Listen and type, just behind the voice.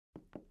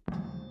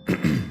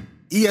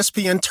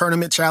ESPN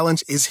Tournament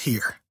Challenge is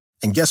here.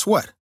 And guess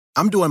what?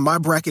 I'm doing my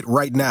bracket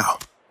right now.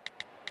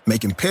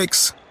 Making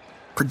picks,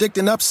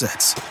 predicting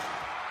upsets,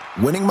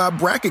 winning my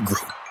bracket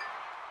group,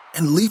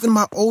 and leaving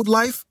my old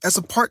life as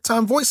a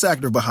part-time voice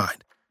actor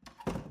behind.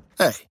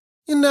 Hey,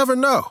 you never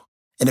know.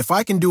 And if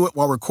I can do it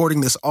while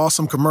recording this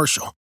awesome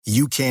commercial,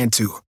 you can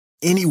too.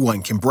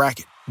 Anyone can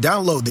bracket.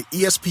 Download the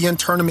ESPN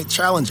Tournament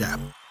Challenge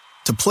app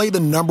to play the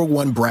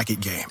 #1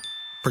 bracket game.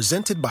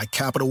 Presented by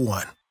Capital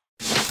One.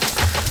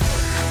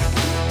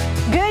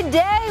 Good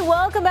day.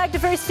 Welcome back to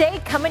First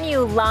Take, coming to you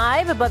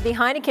live above the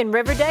Heineken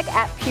River Deck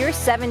at Pier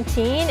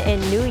 17 in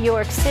New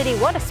York City.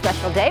 What a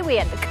special day. We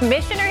had the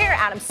commissioner here,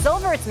 Adam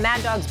Silver. It's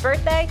Mad Dog's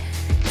birthday.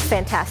 It's a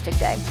fantastic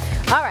day.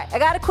 All right, I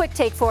got a quick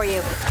take for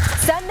you.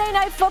 Sunday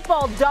Night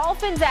Football,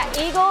 Dolphins at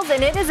Eagles,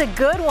 and it is a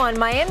good one.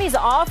 Miami's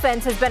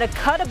offense has been a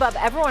cut above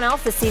everyone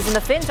else this season.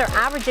 The Fins are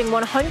averaging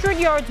 100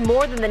 yards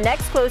more than the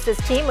next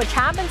closest team, which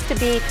happens to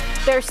be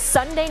their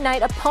Sunday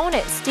night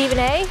opponent. Stephen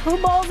A., who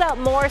balls out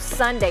more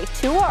Sunday,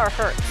 Tua or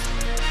Hurts?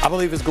 I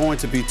believe it's going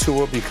to be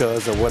Tua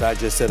because of what I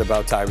just said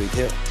about Tyreek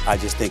Hill. I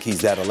just think he's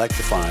that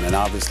electrifying. And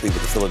obviously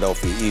with the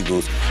Philadelphia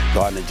Eagles,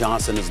 Gardner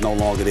Johnson is no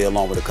longer there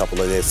along with a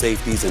couple of their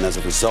safeties. And as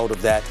a result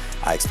of that,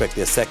 I expect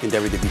their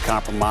secondary to be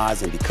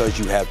compromised. And because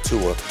you have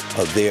Tua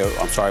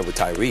with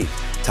Tyreek,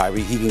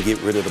 he can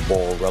get rid of the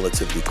ball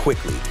relatively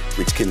quickly,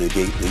 which can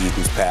negate the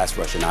Eagles' pass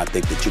rush. And I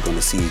think that you're going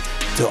to see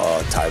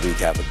Tyreek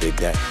have a big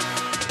day.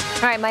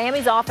 All right,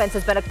 Miami's offense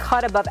has been a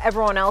cut above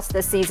everyone else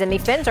this season. The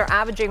Fins are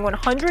averaging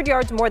 100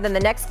 yards more than the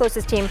next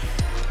closest team,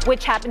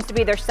 which happens to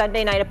be their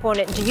Sunday night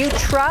opponent. Do you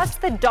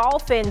trust the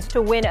Dolphins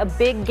to win a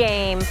big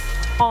game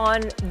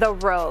on the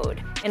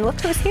road? And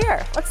look who's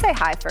here. Let's say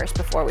hi first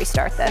before we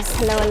start this.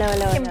 Hello.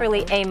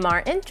 Kimberly A.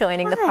 Martin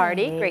joining the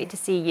party. Great to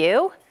see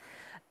you.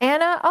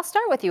 Anna, I'll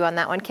start with you on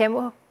that one. Kim,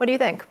 what do you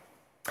think?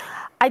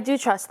 I do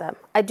trust them.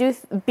 I do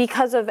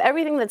because of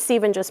everything that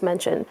Steven just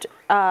mentioned,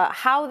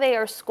 how they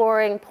are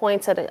scoring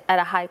points at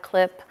a high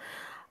clip,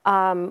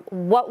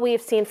 what we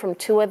have seen from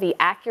Tua, the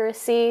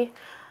accuracy.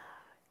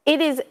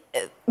 It is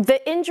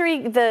the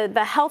injury,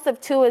 the health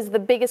of Tua is the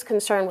biggest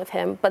concern with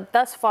him. But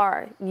thus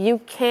far, you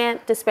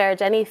can't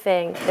disparage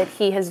anything that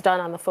he has done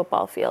on the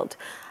football field.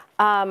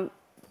 The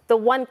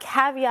one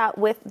caveat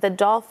with the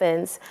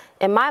Dolphins,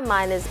 in my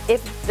mind, is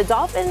if the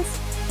Dolphins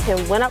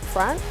can win up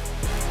front,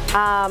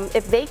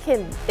 if they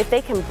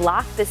can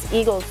block this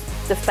Eagles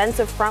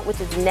defensive front, which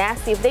is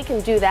nasty, if they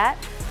can do that,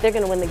 they're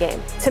going to win the game.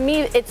 To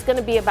me, it's going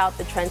to be about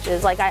the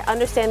trenches. Like, I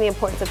understand the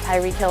importance of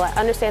Tyreek Hill. I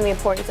understand the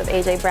importance of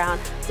A.J. Brown,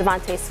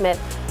 Devontae Smith.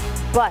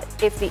 But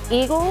if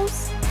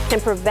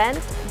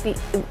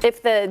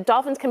the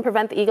Dolphins can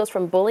prevent the Eagles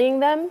from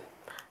bullying them,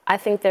 I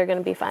think they're going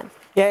to be fine.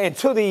 Yeah,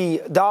 until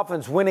the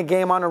Dolphins win a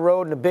game on the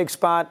road in a big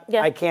spot,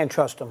 I can't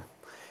trust them.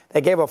 They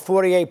gave up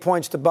 48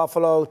 points to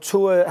Buffalo.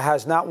 Tua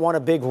has not won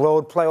a big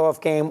road playoff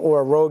game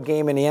or a road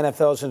game in the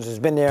NFL since he's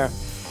been there.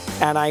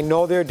 And I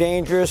know they're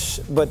dangerous,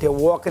 but they're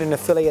walking into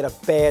Philly at a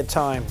bad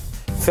time.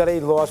 Philly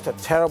lost a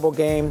terrible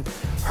game.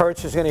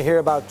 Hurts is going to hear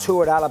about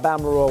Tua at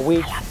Alabama all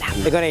week.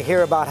 They're going to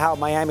hear about how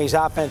Miami's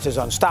offense is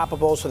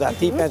unstoppable, so that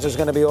defense is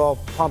going to be all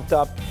pumped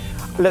up.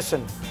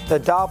 Listen, the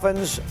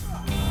Dolphins,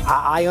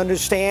 I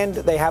understand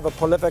they have a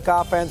prolific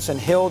offense, and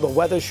Hill, the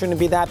weather shouldn't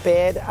be that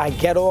bad. I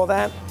get all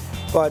that.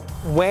 But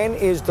when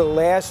is the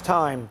last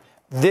time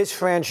this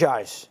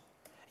franchise,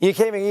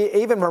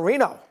 even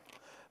Marino,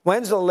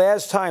 when's the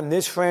last time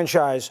this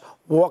franchise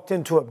walked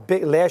into a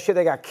big, last year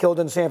they got killed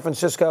in San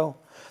Francisco,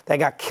 they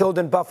got killed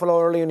in Buffalo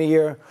early in the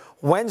year.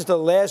 When's the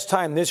last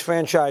time this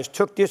franchise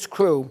took this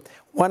crew,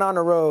 went on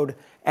the road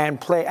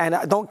and played,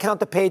 and don't count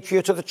the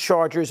Patriots or the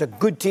Chargers, a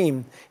good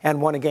team,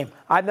 and won a game?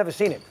 I've never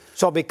seen it.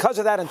 So because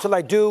of that, until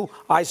I do,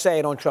 I say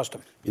I don't trust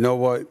them. You know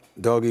what,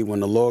 Doggy? When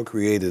the Lord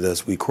created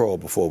us, we crawl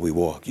before we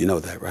walk. You know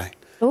that, right?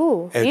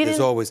 Ooh. And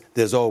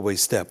there's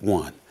always step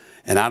one.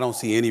 And I don't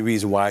see any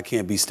reason why I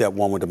can't be step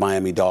one with the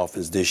Miami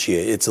Dolphins this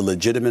year. It's a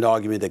legitimate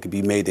argument that could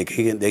be made. They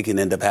can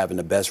end up having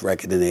the best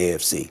record in the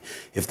AFC.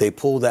 If they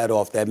pull that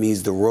off, that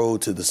means the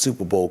road to the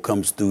Super Bowl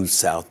comes through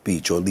South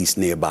Beach, or at least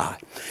nearby.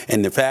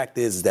 And the fact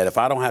is that if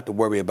I don't have to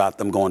worry about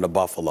them going to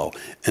Buffalo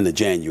in a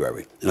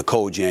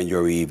cold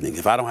January evening,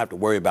 if I don't have to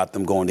worry about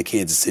them going to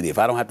Kansas City, if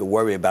I don't have to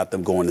worry about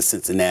them going to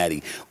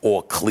Cincinnati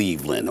or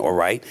Cleveland, all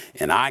right,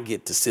 and I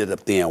get to sit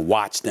up there and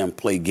watch them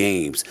play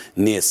games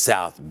near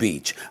South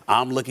Beach,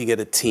 I'm looking at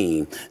a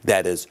team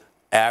that is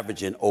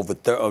averaging over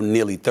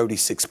nearly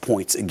 36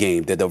 points a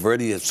game, that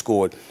already have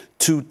scored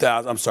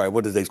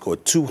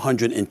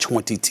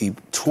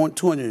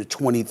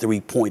 223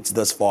 points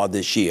thus far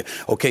this year.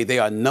 Okay, they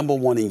are number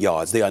one in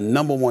yards. They are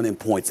number one in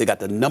points. They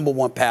got the number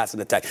one passing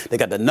attack. They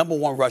got the number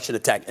one rushing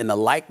attack. And the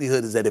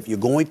likelihood is that if you're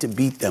going to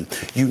beat them,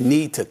 you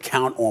need to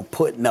count on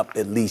putting up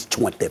at least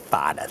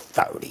 25 to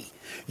 30.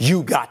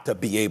 You got to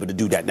be able to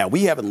do that. Now,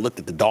 we haven't looked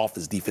at the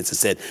Dolphins' defense and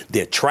said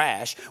they're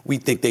trash. We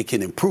think they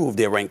can improve.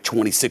 They're ranked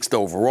 26th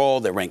overall.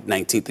 They're ranked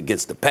 19th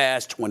against the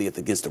pass, 20th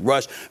against the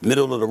rush,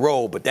 middle of the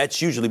road. But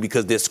that's usually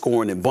because they're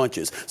scoring in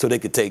bunches. So they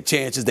could take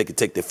chances. They could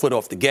take their foot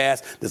off the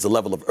gas. There's a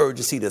level of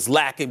urgency that's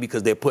lacking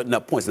because they're putting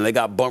up points. And they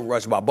got bum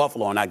rushed by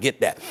Buffalo, and I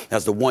get that.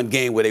 That's the one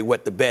game where they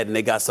wet the bed, and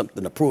they got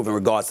something to prove in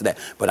regards to that.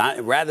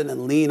 But rather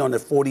than lean on the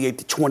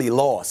 48-20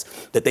 loss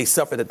that they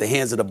suffered at the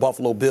hands of the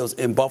Buffalo Bills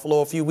in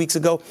Buffalo a few weeks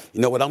ago,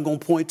 you know what I'm going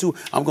to point to?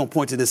 I'm going to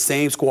point to the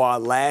same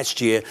squad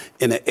last year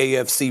in the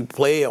AFC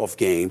playoff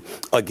game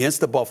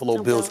against the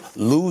Buffalo Bills,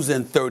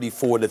 losing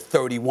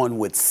 34-31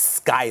 with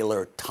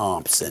Skylar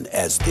Thompson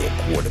as their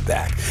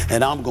quarterback.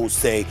 And I'm going to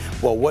say,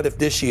 well, what if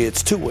this year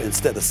it's Tua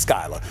instead of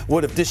Skylar?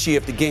 What if this year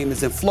if the game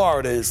is in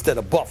Florida instead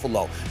of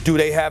Buffalo? Do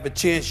they have a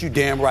chance? You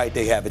damn right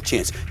they have a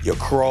chance. You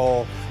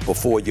crawl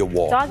before you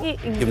walk. Doggy,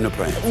 give them the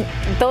brand.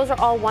 Those are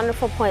all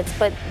wonderful points,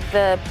 but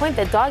the point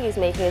that Doggy's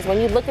making is when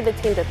you look at the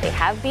teams that they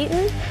have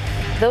beaten,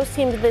 those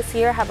teams this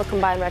year have a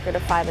combined record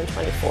of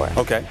 5-24.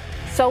 Okay.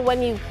 So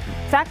when you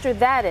factor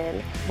that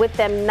in, with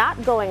them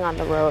not going on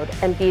the road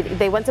and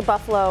they went to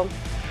Buffalo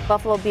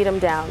beat them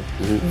down.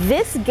 Mm-hmm.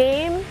 This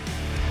game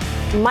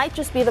might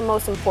just be the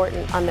most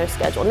important on their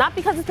schedule. Not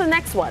because it's the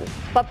next one,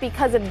 but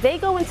because if they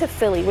go into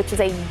Philly, which is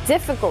a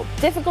difficult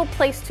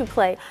place to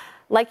play,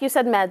 like you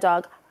said, Mad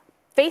Dog,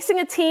 facing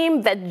a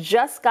team that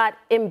just got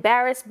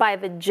embarrassed by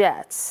the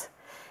Jets,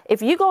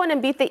 if you go in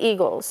and beat the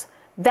Eagles,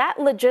 that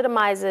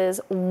legitimizes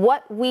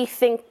what we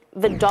think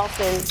the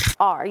Dolphins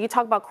are. You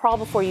talk about crawl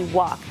before you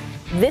walk.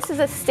 This is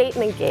a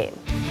statement game.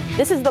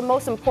 This is the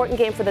most important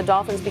game for the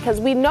Dolphins because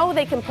we know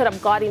they can put up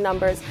gaudy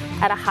numbers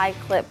at a high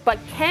clip. But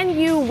can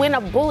you win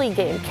a bully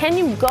game? Can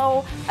you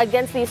go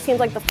against these teams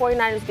like the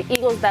 49ers, the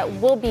Eagles that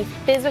will be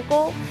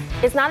physical?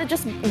 It's not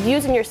just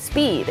using your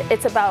speed.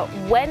 It's about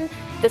when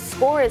the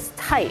score is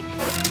tight,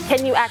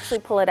 can you actually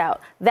pull it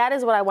out? That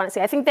is what I want to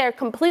see. I think they're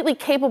completely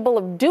capable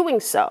of doing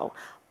so.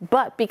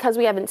 But because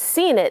we haven't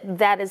seen it,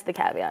 that is the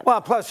caveat.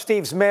 Well, plus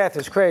Steve's math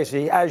is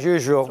crazy, as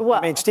usual. Well,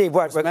 I mean, Steve,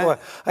 what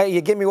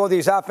you give me all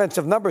these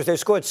offensive numbers. They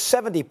scored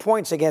 70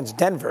 points against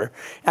Denver,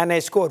 and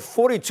they scored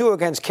 42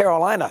 against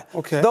Carolina.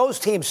 Okay. Those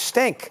teams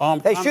stink.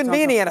 They shouldn't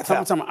be in the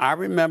NFL. I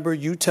remember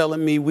you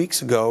telling me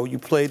weeks ago you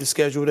played the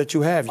schedule that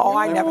you have.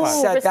 I never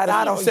said that.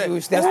 I don't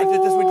use that. That's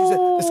what you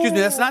said. Excuse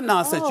me, that's not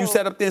nonsense. You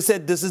sat up there and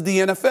said this is the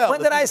NFL.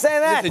 When did I say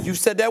that? Listen, you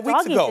said that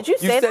weeks ago. Did you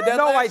say that?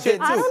 No, I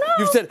didn't. I don't know.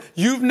 You said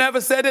you've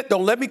never said it.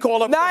 Don't let me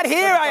call up. Not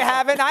here, I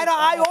haven't.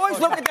 I always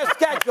look at the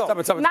schedule.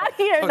 Not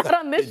here, not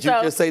on this show. Did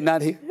you just say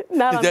not here?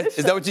 Not on this show.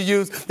 Is that what you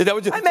use? Is that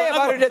what you? I may have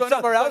uttered it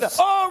somewhere else.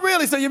 Oh,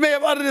 really? So you may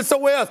have uttered it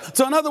somewhere else.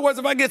 So in other words,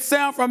 if I get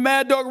sound from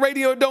Mad Dog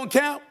Radio, it don't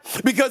count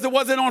because it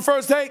wasn't on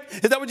First Take.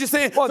 Is that what you're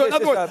saying? Well, so in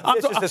other words,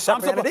 I'm supposed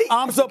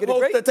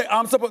to take.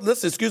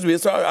 Listen, excuse me.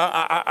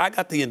 I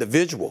got the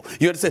individual.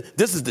 You understand?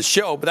 This is the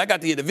show, but I got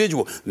the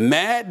individual.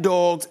 Mad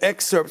Dog's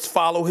excerpts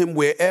follow him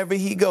wherever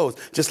he goes,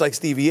 just like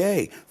Stevie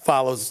A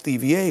follows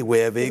Stevie A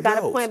wherever he goes.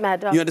 Got a point, Mad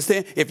Dog. You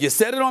understand? If you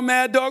said it on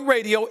Mad Dog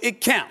Radio,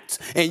 it counts.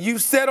 And you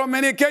said on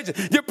many occasions,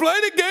 you play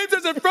the games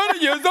that's in front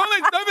of you. It's only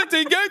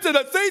 17 games in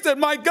the season.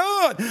 My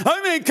God.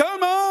 I mean,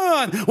 come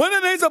on. What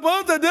are they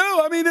supposed to do?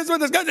 I mean, this is what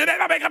the schedule. They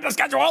don't make up the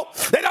schedule.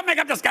 They don't make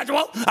up the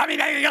schedule. I mean,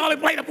 they only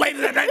play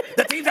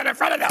the teams that are in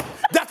front of them.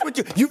 That's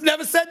what you've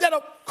never said that?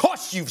 Of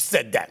course you've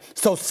said that.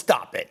 So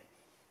stop it.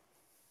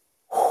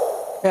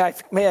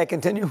 May I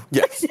continue?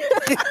 Yes.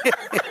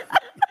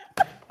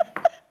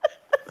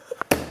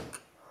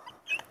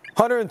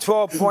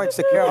 112 points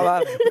to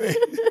Carolina.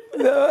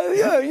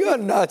 You're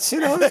nuts, you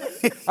know.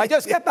 I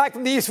just got back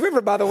from the East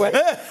River, by the way.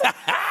 That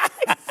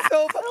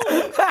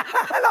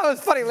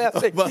was funny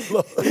last week.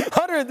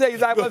 100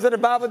 days I wasn't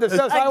involved with this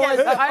stuff. I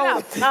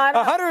know.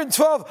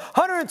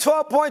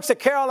 112 points to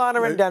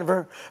Carolina and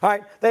Denver. All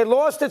right. They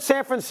lost at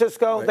San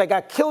Francisco. Right. They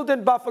got killed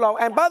in Buffalo.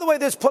 And by the way,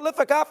 this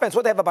prolific offense,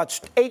 what, they have about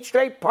 8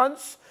 straight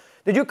punts?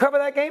 Did you cover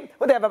that game?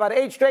 Well, they have about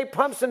 8 straight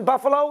pumps in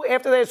Buffalo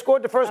after they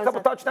scored the first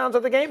couple touchdowns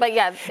of the game. But,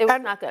 yeah, it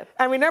was not good.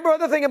 And remember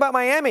other thing about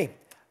Miami.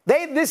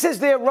 This is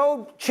their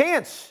road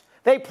chance.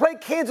 They play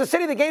Kansas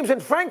City. The game's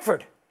in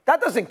Frankfurt. That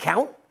doesn't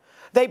count.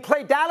 They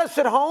play Dallas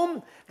at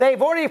home. They've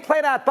already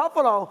played at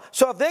Buffalo.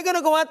 So if they're going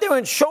to go out there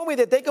and show me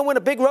that they can win a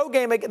big road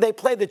game, they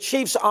play the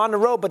Chiefs on the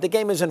road, but the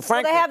game is in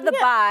Frankfurt. Well, they have the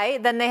bye,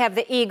 then they have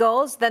the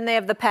Eagles, then they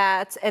have the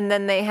Pats, and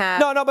then they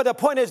have... No, but the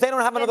point is they don't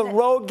have another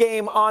road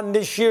game on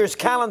this year's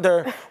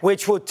calendar,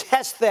 which will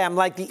test them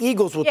like the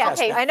Eagles will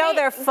test them. I know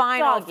they're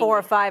fine all 4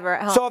 or 5 are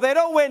at home. So if they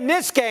don't win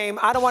this game,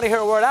 I don't want to hear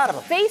a word out of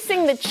them.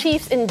 Facing the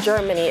Chiefs in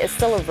Germany is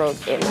still a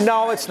road game.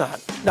 No, it's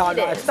not. No,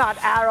 it's not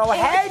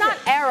Arrowhead. It's not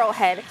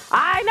Arrowhead.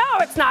 I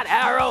know it's not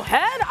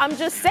Arrowhead. I'm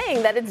just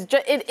saying that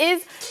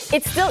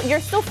you're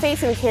still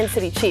facing the Kansas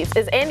City Chiefs.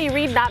 Is Andy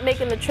Reid not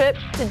making the trip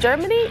to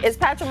Germany? Is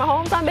Patrick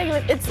Mahomes not making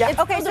it? It's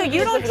okay, so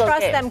you don't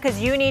trust them because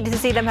you need to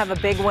see them have a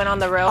big win on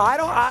the road?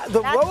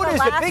 The road is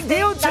the big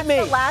deal to me.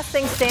 That's the last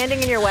thing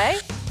standing in your way?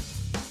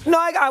 No,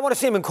 I want to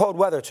see them in cold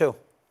weather, too.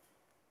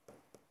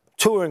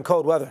 Tua in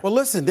cold weather. Well,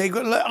 listen,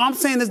 I'm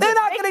saying this. They're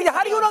not going to.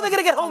 How do you know they're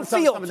going to get home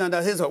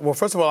field? Well,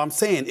 first of all, I'm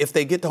saying if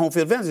they get the home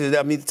field advantage,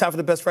 I mean, it's time for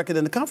the best record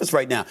in the conference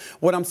right now.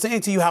 What I'm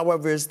saying to you,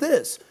 however, is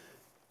this.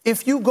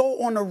 If you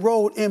go on the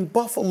road in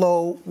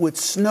Buffalo with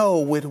snow,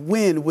 with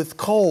wind, with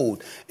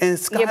cold, and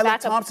Skylar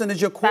Thompson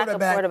is your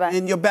quarterback,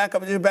 and your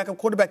backup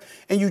quarterback,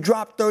 and you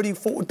drop 31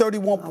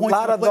 points. A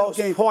lot of those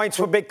points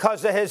were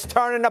because of his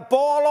turning the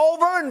ball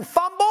over and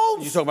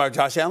fumbles. You talking about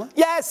Josh Allen?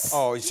 Yes.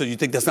 Oh, so you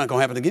think that's not going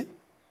to happen again?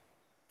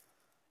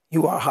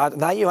 You are hot.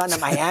 Now you're on the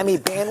Miami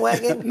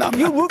bandwagon? No,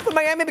 you root for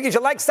Miami because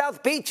you like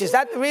South Beach. Is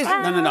that the reason?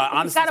 No.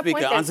 Honestly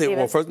speaking,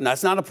 well, first,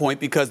 that's not a point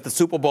because the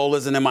Super Bowl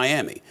isn't in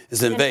Miami.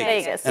 It's in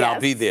Vegas. And I'll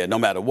be there no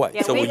matter what.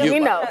 Yeah, so we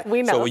know.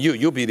 So will you.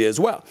 You'll be there as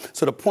well.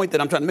 So the point that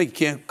I'm trying to make,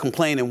 you can't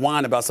complain and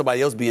whine about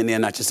somebody else being there,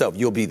 not yourself.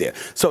 You'll be there.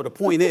 So the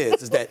point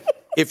is that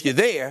if you're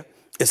there,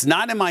 it's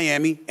not in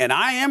Miami, and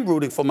I am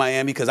rooting for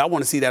Miami because I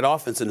want to see that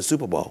offense in the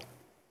Super Bowl.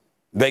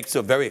 Makes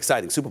a very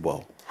exciting Super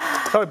Bowl.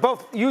 So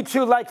both you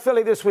two like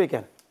Philly this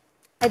weekend?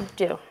 I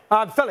do.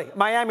 Philly,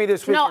 Miami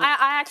this weekend. No,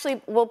 I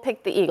actually will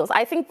pick the Eagles.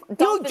 I think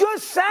you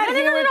just sat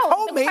here and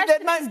told me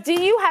that. Do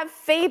you have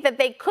faith that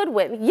they could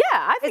win? Yeah,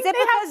 I think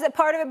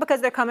part of it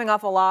because they're coming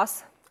off a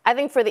loss? I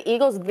think for the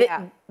Eagles,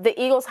 the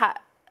Eagles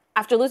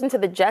after losing to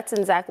the Jets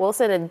and Zach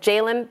Wilson and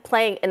Jalen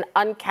playing an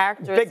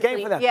uncharacteristically big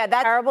game for them. Yeah,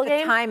 that's terrible the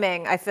game.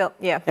 Timing. I feel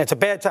it's a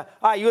bad time.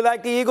 All right, you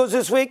like the Eagles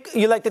this week?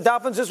 You like the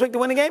Dolphins this week to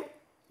win the game?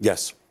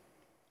 Yes.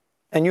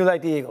 And you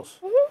like the Eagles?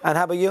 Mm-hmm. And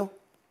how about you?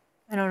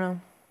 I don't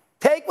know.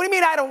 What do you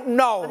mean I don't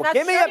know?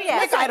 Give me a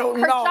pick. I don't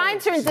know. Her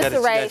Giants are in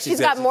disarray. She's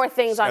got more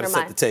things on her mind.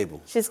 Set the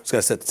table. She's got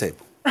to set the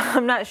table.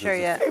 I'm not sure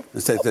yet.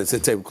 Set the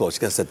table close. She's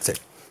got to set the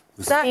table.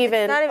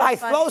 I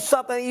throw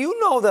something. You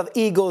know the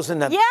Eagles and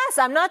the. Yes,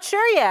 I'm not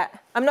sure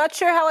yet. I'm not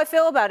sure how I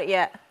feel about it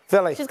yet.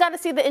 Philly. She's got to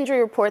see the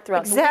injury report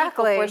throughout the week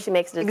before she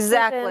makes a decision.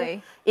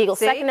 Exactly. Eagles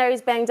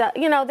secondary's banged up.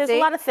 You know, there's a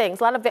lot of things,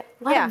 a lot of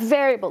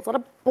variables, a lot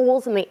of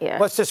balls in the air.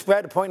 What's the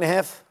spread?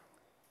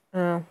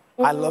 1.5?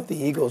 I love the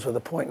Eagles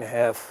with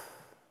 1.5.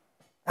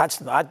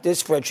 That's not. This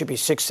spread should be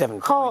 6-7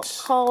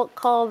 points.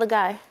 Call the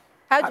guy.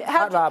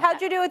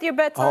 How'd you do with your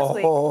bets last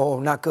week?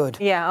 Oh, not good.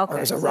 Yeah, okay. It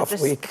was a rough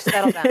week.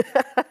 Settle down.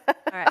 All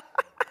right.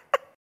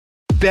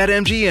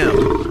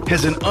 BetMGM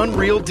has an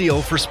unreal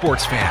deal for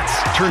sports fans.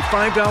 Turn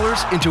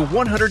 $5 into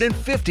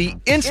 $150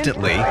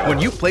 instantly when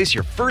you place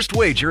your first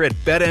wager at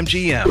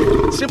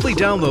BetMGM. Simply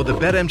download the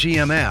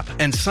BetMGM app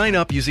and sign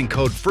up using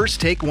code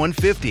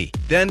FIRSTTAKE150.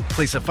 Then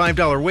place a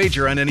 $5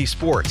 wager on any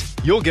sport.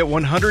 You'll get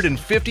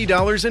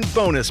 $150 in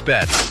bonus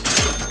bets.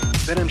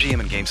 BetMGM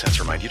and GameSense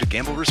remind you to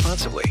gamble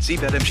responsibly. See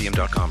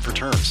BetMGM.com for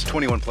terms.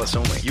 21 plus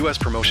only. U.S.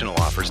 promotional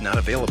offers not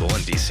available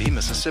in D.C.,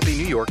 Mississippi,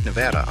 New York,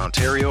 Nevada,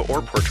 Ontario,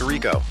 or Puerto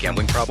Rico.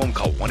 Gambling problem?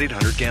 Call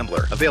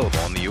 1-800-GAMBLER. Available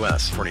in the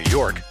U.S. For New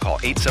York, call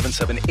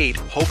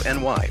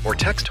 877-8-HOPE-NY or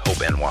text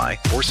HOPE-NY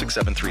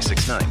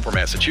 467-369. For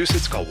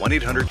Massachusetts, call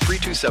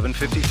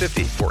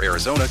 1-800-327-5050. For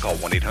Arizona, call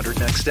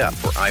 1-800-NEXT-STEP.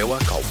 For Iowa,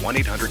 call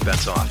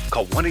 1-800-BETS-OFF.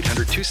 Call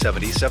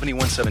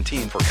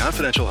 1-800-270-7117 for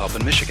confidential help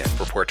in Michigan.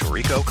 For Puerto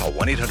Rico, call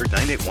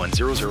 1-800-981-0023.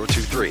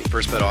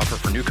 First bet offer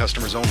for new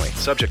customers only.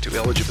 Subject to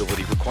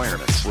eligibility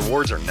requirements.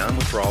 Rewards are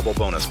non-withdrawable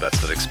bonus bets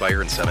that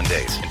expire in 7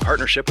 days. In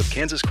partnership with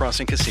Kansas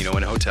Crossing Casino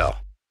and Hotel.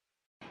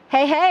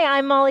 Hey,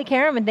 I'm Molly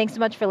Karam, and thanks so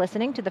much for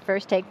listening to the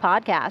First Take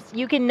podcast.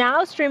 You can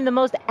now stream the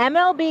most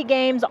MLB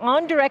games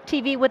on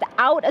DirecTV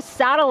without a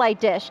satellite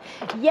dish.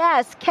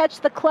 Yes,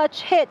 catch the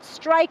clutch hits,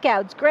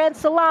 strikeouts, grand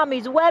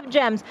salamis, web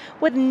gems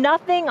with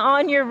nothing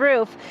on your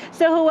roof.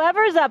 So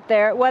whoever's up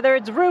there, whether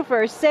it's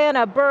roofers,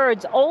 Santa,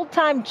 birds,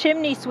 old-time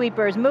chimney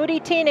sweepers, moody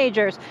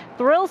teenagers,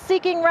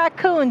 thrill-seeking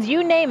raccoons,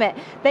 you name it,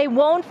 they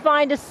won't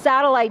find a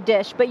satellite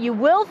dish, but you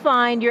will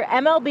find your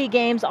MLB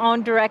games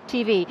on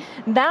DirecTV.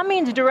 That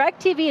means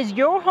DirecTV is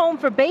your home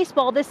for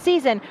baseball this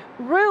season.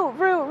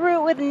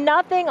 Root with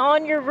nothing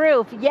on your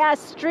roof. Yes,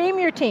 stream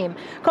your team.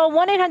 Call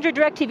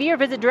 1-800-DirecTV or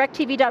visit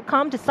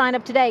directtv.com to sign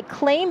up today.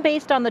 Claim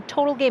based on the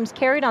total games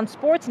carried on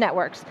sports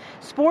networks.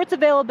 Sports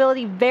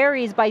availability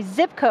varies by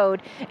zip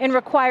code and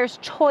requires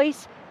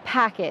choice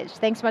package.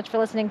 Thanks so much for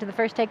listening to the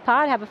First Take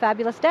Pod. Have a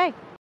fabulous day.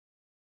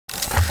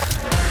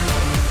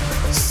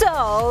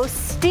 So,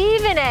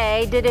 Stephen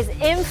A. did his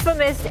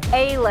infamous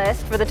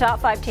A-list for the top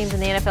 5 teams in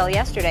the NFL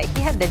yesterday.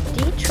 He had the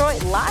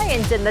Detroit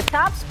Lions in the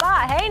top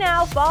spot. Hey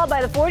now, followed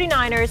by the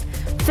 49ers,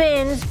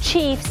 Finns,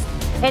 Chiefs,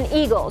 and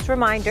Eagles.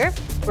 Reminder,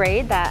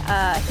 grade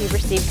that he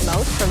received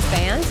most from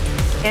fans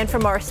and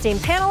from our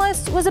esteemed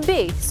panelists was a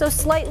B, so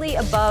slightly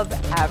above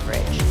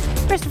average.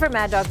 Christopher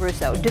Mad Dog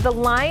Russo, do the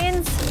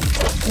Lions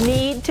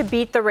need to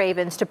beat the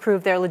Ravens to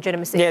prove their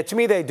legitimacy? Yeah, to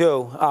me they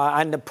do.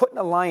 And putting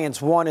the Lions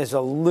one is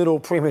a little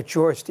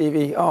premature,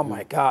 Stevie. Oh,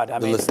 my God.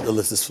 The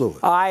list is fluid.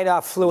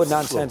 Fluid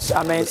nonsense.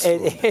 Fluid. I mean,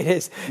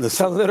 it's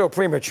a little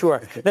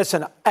premature.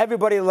 Listen,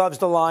 everybody loves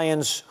the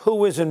Lions.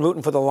 Who isn't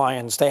rooting for the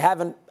Lions? They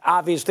haven't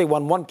obviously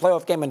won one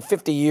playoff game in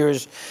 50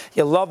 years.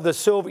 You love the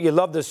silver. You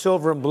love the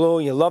silver and blue.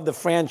 You love the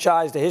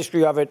franchise, the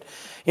history of it.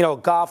 You know,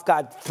 Goff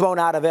got thrown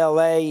out of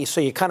L.A.,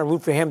 so you kind of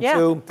root for him,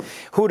 too.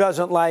 Who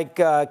doesn't like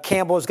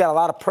Campbell's got a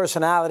lot of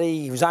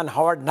personality. He was on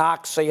Hard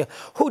Knocks. So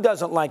who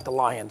doesn't like the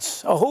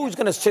Lions? Or who's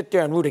going to sit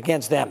there and root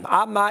against them?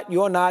 I'm not.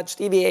 You're not.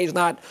 Stevie A's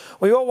not.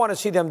 We all want to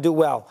see them do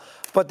well.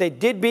 But they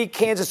did beat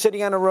Kansas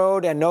City on the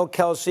road, and no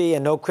Kelsey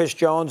and no Chris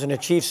Jones, and the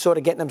Chiefs sort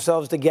of getting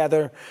themselves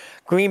together.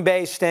 Green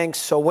Bay stinks,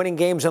 so winning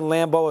games in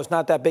Lambeau is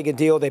not that big a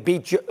deal. They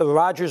beat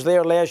Rodgers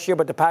there last year,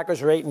 but the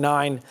Packers are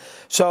 8-9.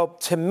 So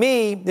to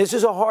me, this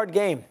is a hard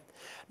game.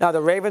 Now,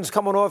 the Ravens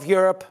coming off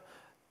Europe,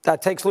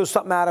 that takes a little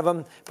something out of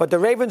them. But the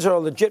Ravens are a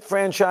legit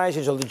franchise.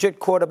 He's a legit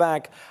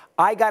quarterback.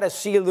 I got to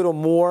see a little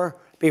more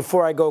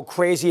before I go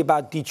crazy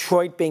about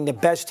Detroit being the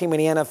best team in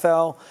the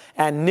NFL.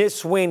 And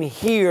this win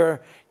here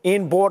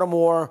in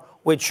Baltimore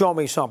would show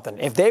me something.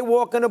 If they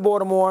walk into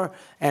Baltimore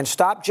and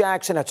stop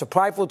Jackson, that's a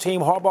prideful team,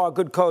 Harbaugh, a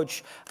good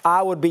coach,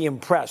 I would be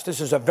impressed. This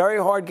is a very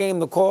hard game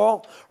to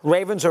call.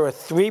 Ravens are a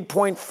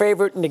 3-point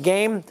favorite in the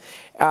game.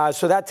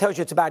 So that tells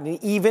you it's about an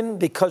even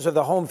because of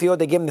the home field.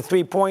 They give them the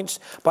 3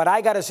 points. But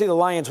I got to see the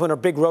Lions win a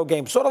big road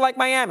game, sort of like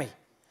Miami,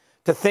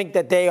 to think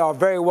that they are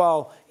very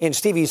well in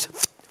Stevie's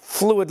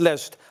fluid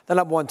list, the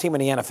number one team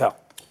in the NFL.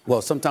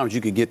 Well, sometimes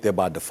you could get there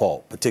by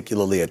default,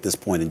 particularly at this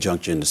point in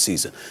juncture in the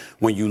season.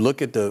 When you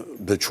look at the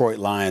Detroit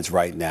Lions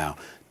right now,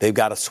 they've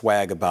got a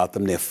swag about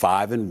them. They're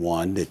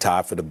 5-1. They're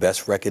tied for the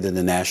best record in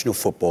the National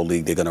Football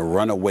League. They're going to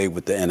run away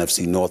with the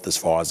NFC North as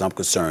far as I'm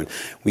concerned.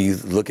 We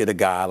look at a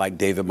guy like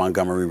David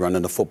Montgomery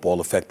running the football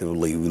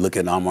effectively. We look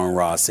at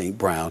Amon-Ra St.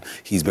 Brown.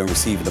 He's been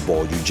receiving the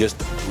ball.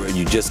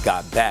 You just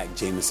got back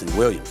Jameson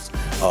Williams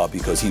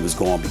because he was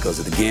gone because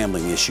of the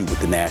gambling issue with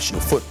the National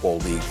Football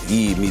League.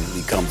 He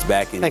immediately comes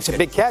back and makes a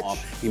big catch.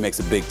 He makes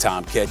a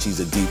big-time catch.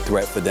 He's a deep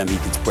threat for them. He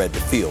can spread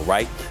the field,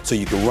 right? So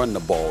you can run the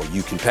ball.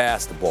 You can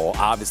pass the ball.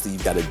 Obviously,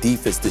 you've got a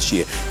defense this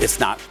year. It's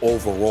not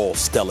overall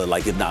stellar,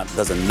 like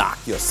doesn't knock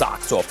your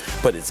socks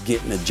off, but it's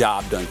getting the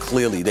job done.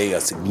 Clearly, they are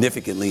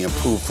significantly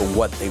improved from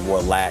what they were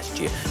last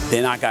year.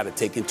 Then I got to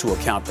take into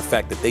account the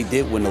fact that they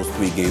did win those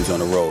 3 games on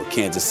the road: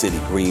 Kansas City,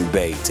 Green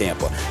Bay,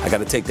 Tampa. I got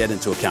to take that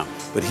into account.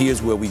 But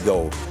here's where we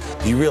go.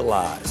 You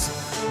realize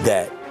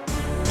that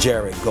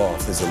Jared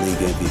Goff is a league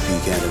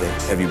MVP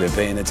candidate. Have you been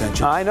paying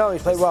attention? I know.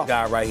 He's played well. This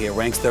guy right here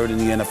ranks 3rd in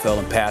the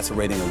NFL in passer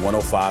rating at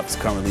 105. Is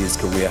currently his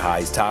career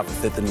high. He's tied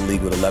for 5th in the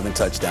league with 11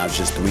 touchdowns,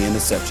 just 3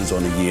 interceptions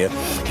on the year.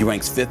 He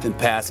ranks 5th in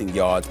passing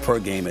yards per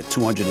game at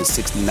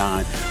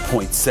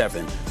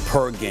 269.7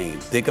 per game.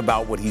 Think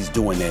about what he's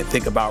doing there.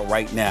 Think about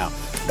right now.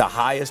 The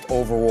highest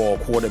overall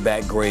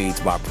quarterback grades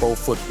by Pro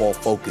Football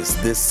Focus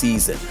this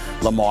season: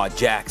 Lamar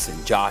Jackson,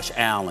 Josh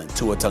Allen,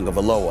 Tua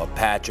Tagovailoa,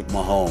 Patrick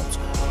Mahomes.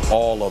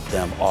 All of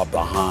them are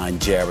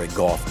behind Jared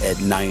Goff at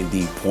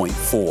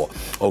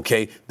 90.4.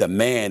 Okay? The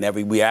man,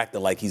 we acted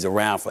like he's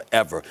around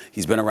forever.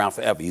 He's been around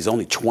forever. He's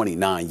only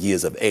 29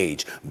 years of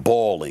age,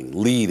 balling,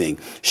 leading,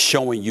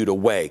 showing you the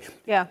way.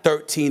 Yeah.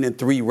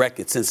 13-3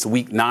 record since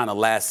week 9 of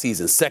last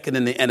season. 2nd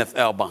in the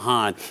NFL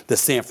behind the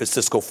San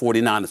Francisco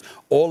 49ers.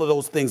 All of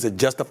those things are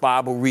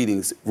justifiable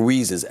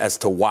reasons as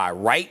to why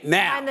right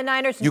now and the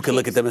Niners you can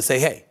look at them and say,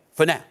 hey,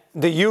 for now.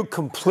 Do you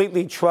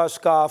completely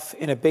trust Goff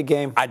in a big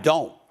game? I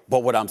don't.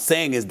 But what I'm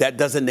saying is that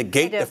doesn't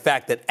negate the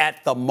fact that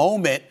at the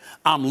moment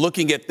I'm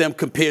looking at them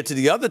compared to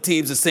the other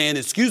teams and saying,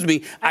 excuse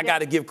me, I got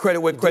to give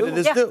credit where credit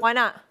is due. Why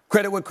not?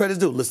 Credit where credit is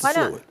due. Listen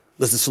to it.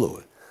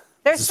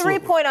 There's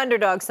 3-point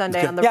underdog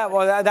Sunday on the road.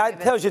 Well, that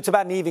tells you it's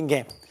about an even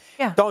game.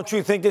 Yeah. Don't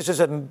you think this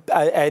is an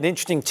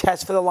interesting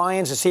test for the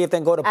Lions to see if they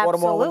can go to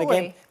Baltimore and win the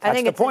game?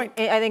 That's the point.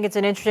 I think it's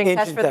an interesting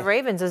test for the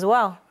Ravens as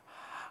well.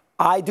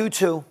 I do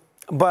too.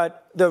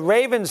 But the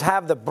Ravens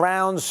have the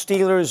Browns,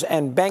 Steelers,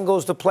 and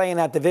Bengals to play in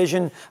that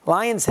division.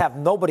 Lions have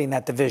nobody in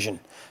that division.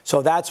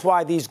 So that's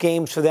why these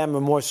games for them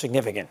are more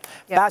significant.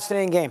 Yep.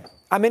 Fascinating game.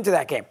 I'm into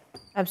that game.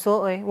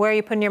 Absolutely. Where are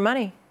you putting your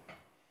money?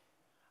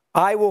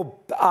 I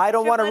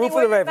don't want to root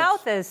for the Ravens.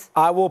 Mouth is.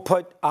 I will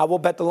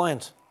bet the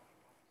Lions.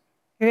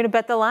 You're going to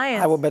bet the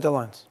Lions? I will bet the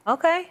Lions.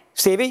 Okay.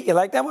 Stevie, you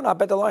like that one? I'll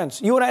bet the Lions.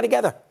 You and I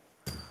together.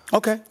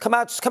 Okay. Come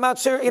out,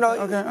 serious.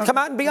 Come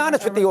out and be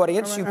honest with the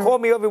audience. You call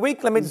me every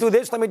week. Let me do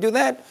this. Let me do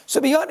that.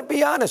 So be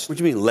honest. What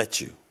do you mean,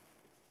 let you?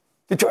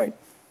 Detroit.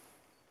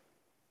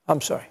 I'm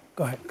sorry.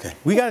 Go ahead. Okay.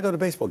 We got to go to the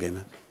baseball game,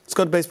 man. Let's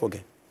go to the baseball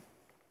game.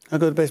 I'll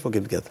go to the baseball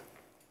game together.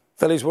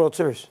 Phillies World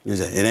Series.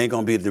 It ain't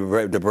going to be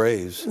the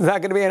Braves. It's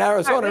not going to be in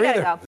Arizona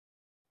either. Go.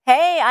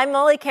 Hey, I'm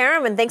Molly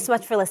Karam, and thanks so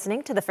much for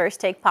listening to the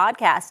First Take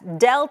podcast.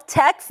 Dell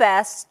Tech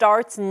Fest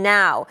starts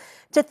now.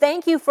 To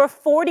thank you for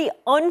 40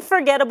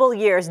 unforgettable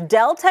years,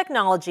 Dell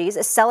Technologies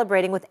is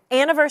celebrating with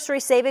anniversary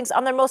savings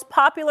on their most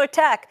popular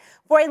tech.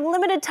 For a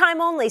limited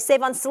time only,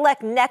 save on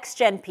select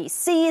next-gen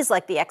PCs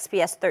like the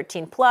XPS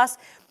 13 Plus,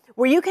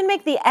 where you can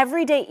make the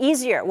everyday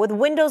easier with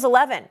Windows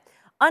 11.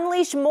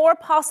 Unleash more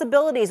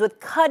possibilities with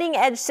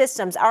cutting-edge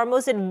systems, our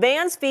most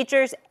advanced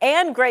features,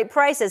 and great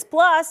prices.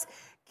 Plus,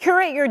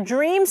 curate your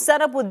dream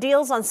setup with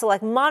deals on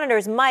select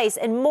monitors, mice,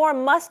 and more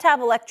must-have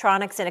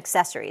electronics and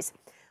accessories.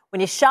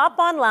 When you shop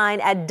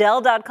online at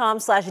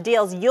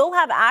Dell.com/deals, you'll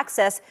have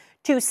access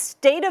to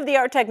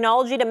state-of-the-art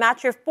technology to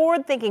match your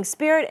forward-thinking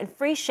spirit and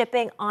free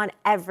shipping on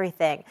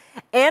everything.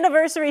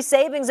 Anniversary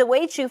savings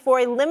await you for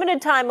a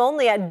limited time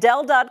only at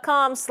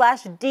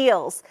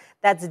Dell.com/deals.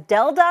 That's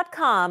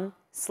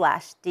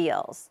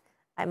Dell.com/deals.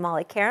 I'm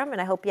Molly Karam, and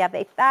I hope you have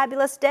a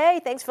fabulous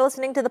day. Thanks for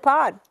listening to the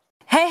pod.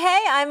 Hey,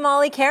 I'm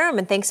Molly Karam,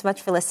 and thanks so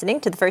much for listening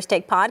to the First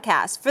Take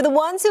podcast. For the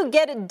ones who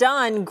get it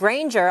done,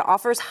 Grainger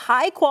offers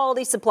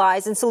high-quality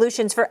supplies and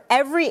solutions for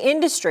every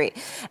industry,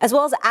 as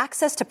well as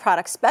access to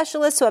product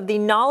specialists who have the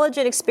knowledge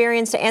and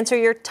experience to answer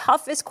your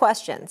toughest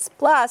questions.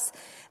 Plus,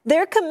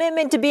 their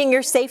commitment to being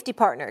your safety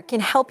partner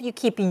can help you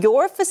keep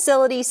your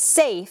facilities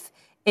safe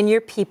and your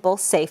people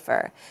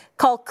safer.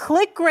 Call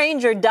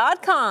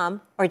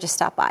clickgrainger.com or just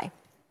stop by.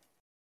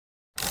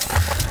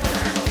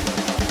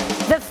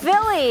 The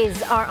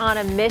Phillies are on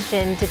a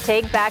mission to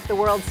take back the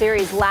World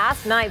Series.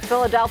 Last night,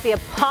 Philadelphia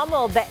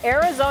pummeled the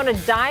Arizona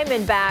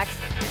Diamondbacks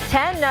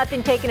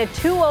 10-0, taking a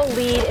 2-0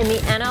 lead in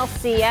the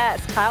NLCS.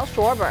 Kyle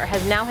Schwarber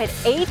has now hit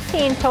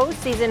 18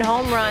 postseason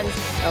home runs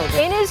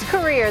in his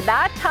career.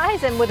 That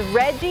ties him with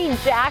Reggie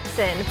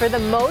Jackson for the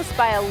most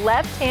by a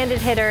left-handed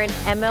hitter in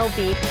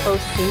MLB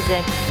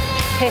postseason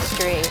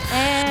history.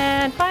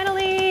 And finally,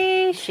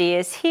 she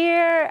is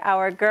here,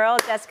 our girl,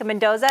 Jessica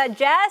Mendoza.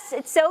 Jess,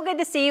 it's so good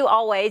to see you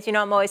always. You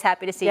know, I'm always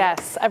happy to see you.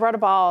 Yes, I brought a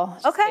ball.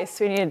 Okay. In case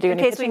we need to do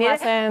any pitching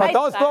lessons. But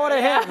don't throw it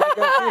at him. She's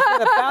going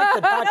to bounce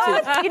it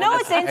back to you. You know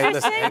what's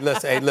interesting?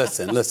 Hey,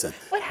 listen.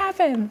 What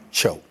happened?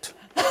 Choked.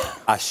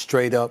 I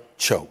straight up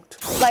choked.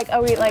 Like,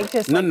 are we like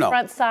just No.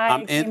 front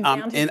side?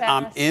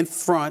 I'm in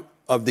front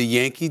of the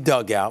Yankee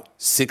dugout,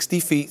 60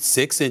 feet,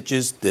 6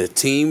 inches. The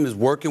team is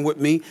working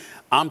with me.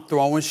 I'm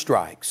throwing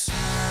strikes.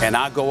 And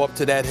I go up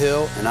to that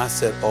hill, and I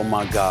said, oh,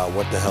 my God,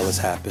 what the hell has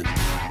happened?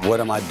 What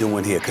am I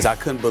doing here? Because I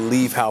couldn't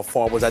believe how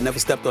far it was. I never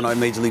stepped on a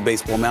Major League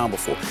Baseball mound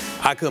before.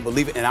 I couldn't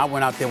believe it. And I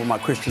went out there with my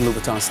Christian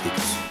Louboutin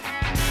sneakers.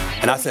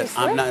 And I said,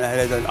 I'm not,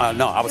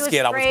 no, I was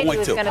scared I was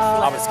going to.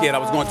 I was scared I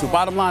was going to.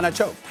 Bottom line, I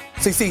choked.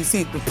 See,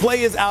 the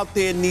players out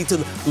there need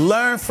to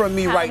learn from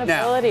me right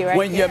now.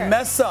 When you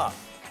mess up,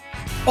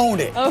 own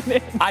it.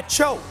 I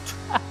choked.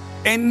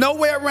 Ain't no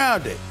way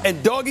around it.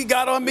 And Doggy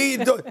got on me.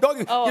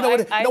 Doggy, you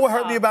know what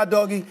hurt me about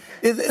Doggy?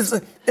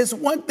 It's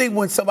one thing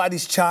when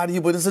somebody's chiding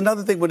you, but it's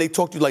another thing when they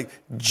talk to you like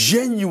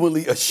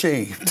genuinely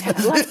ashamed.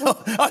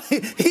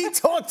 He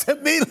talked to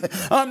me like,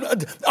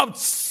 I'm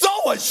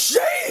so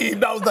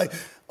ashamed. I was like,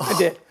 I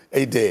did.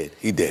 He did.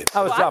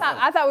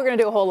 I thought we were going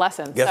to do a whole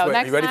lesson. Guess so what?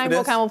 next You ready time for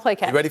this? we'll play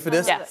catch. You ready for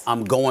this? Yes.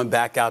 I'm going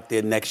back out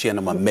there next year and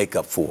I'm going to make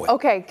up for it.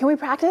 Okay, can we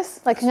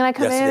practice? Like, can I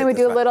come in and we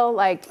do a little,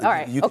 like, all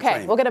right,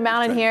 okay, we'll get a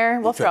mound in here,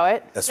 we'll throw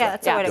it. That's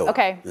right. That's right.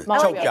 Okay. You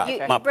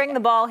bring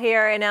the ball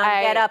here and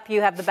get up,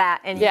 you have the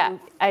bat, and you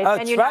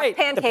knock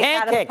pancakes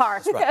out of the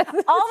park. Right.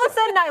 All of a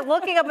sudden, I'm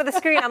looking up at the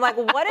screen, I'm like,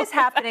 what is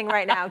happening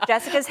right now?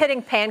 Jessica's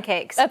hitting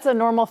pancakes. That's a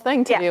normal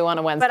thing to do on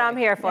a Wednesday. But I'm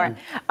here for it.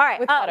 All right,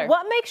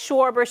 what makes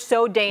Schwarber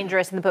so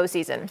dangerous in the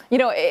postseason? You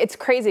know, it's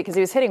crazy because he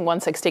was hitting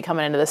 160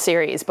 coming into the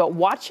series, but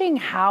watching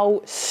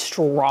how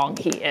strong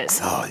he is.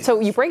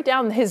 So you break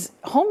down his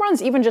home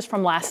runs even just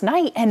from last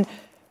night, and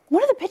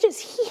one of the pitches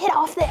he hit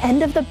off the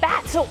end of the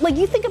bat. So, like,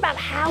 you think about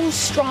how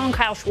strong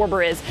Kyle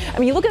Schwarber is. I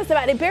mean, you look at the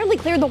bat, it barely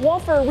cleared the wall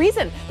for a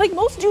reason. Like,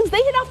 most dudes, they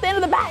hit off the end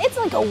of the bat. It's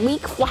like a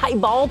weak fly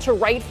ball to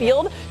right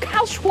field.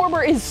 Kyle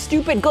Schwarber is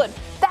stupid good.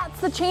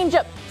 That's the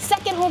changeup.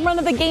 Second home run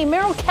of the game.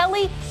 Merrill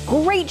Kelly,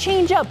 great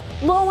changeup.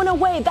 Low and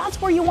away. That's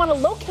where you want to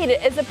locate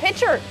it as a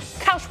pitcher.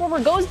 Kyle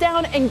Schwarber goes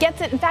down and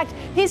gets it. In fact,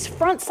 his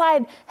front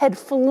side had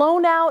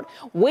flown out,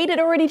 weight had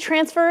already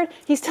transferred.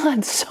 He still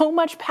had so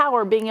much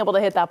power being able to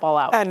hit that ball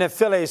out. And the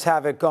Phillies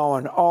have it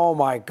going. Oh,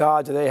 my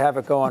God, do they have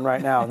it going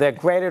right now. They're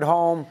great at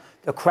home.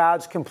 The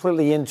crowd's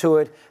completely into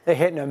it. They're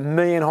hitting 1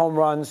 million home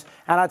runs.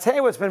 And I'll tell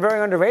you what's been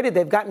very underrated.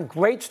 They've gotten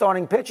great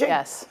starting pitching.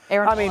 Yes.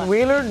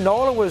 Wheeler,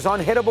 Nola was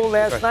unhittable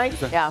last night.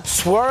 Yeah.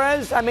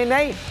 Suarez, I mean,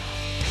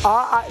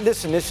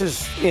 listen, this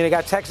is, you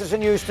got Texas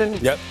and Houston.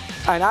 Yep.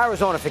 And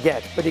Arizona,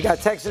 forget. But you got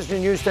Texas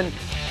and Houston.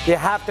 You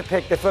have to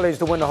pick the Phillies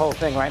to win the whole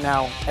thing right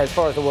now as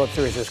far as the World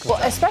Series is concerned.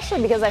 Well, especially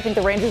because I think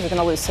the Rangers are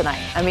going to lose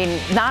tonight. I mean,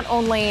 not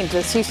only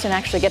does Houston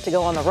actually get to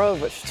go on the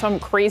road, which for some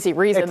crazy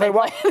reason they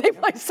play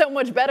so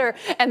much better,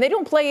 and they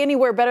don't play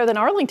anywhere better than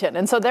Arlington.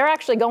 And so they're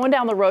actually going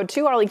down the road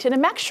to Arlington.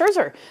 And Max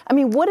Scherzer, I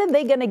mean, what are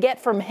they going to get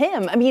from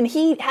him? I mean,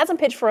 he hasn't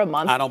pitched for a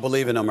month. I don't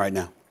believe in him right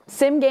now.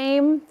 Sim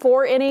game,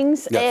 4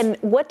 innings. Yes. And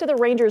what do the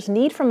Rangers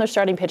need from their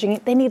starting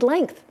pitching? They need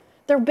length.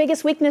 Their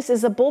biggest weakness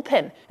is the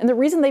bullpen. And the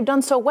reason they've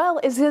done so well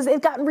is because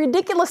they've gotten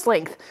ridiculous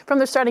length from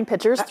their starting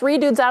pitchers. 3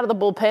 dudes out of the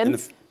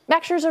bullpen.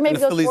 Max Scherzer maybe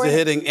goes for it. The Phillies are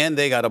hitting, and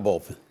they got a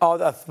bullpen.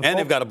 And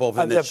they've got a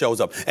bullpen that shows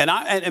up.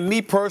 And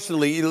me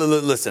personally,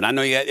 listen, I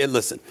know you got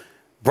listen.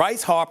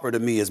 Bryce Harper, to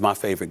me, is my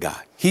favorite guy.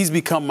 He's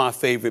become my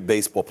favorite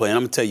baseball player, and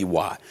I'm going to tell you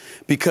why.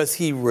 Because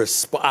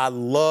I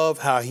love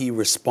how he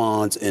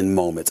responds in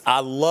moments. I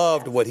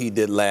loved what he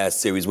did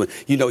last series when,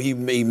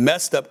 he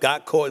messed up,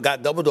 got caught,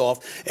 got doubled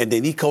off, and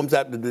then he comes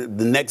out the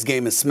next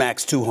game and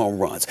smacks 2 home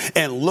runs.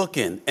 And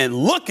looking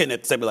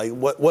at somebody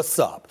like, what's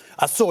up?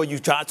 I saw you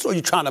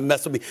trying to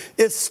mess with me.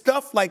 It's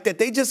stuff like that.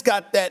 They just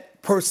got that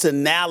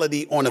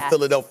personality on the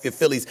Philadelphia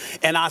Phillies.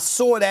 And I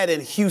saw that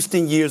in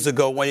Houston years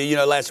ago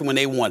last year when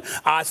they won.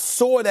 I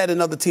saw that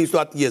in other teams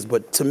throughout the years.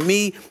 But to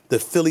me, the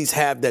Phillies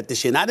have that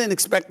this year. And I didn't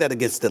expect that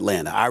against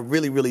Atlanta. I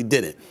really, really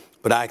didn't.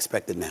 But I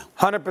expect it now.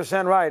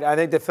 100% right. I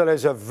think the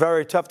Phillies are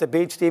very tough to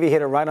beat. Stevie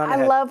hit it right on the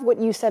head. I love what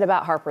you said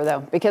about Harper, though,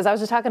 because I was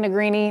just talking to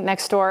Greeny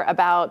next door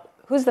about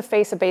who's the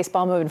face of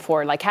baseball moving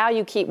forward, like how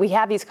we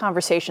have these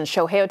conversations,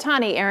 Shohei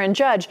Ohtani, Aaron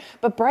Judge,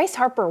 but Bryce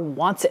Harper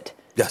wants it.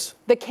 Yes.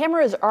 The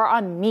cameras are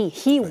on me.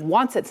 He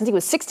wants it since he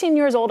was 16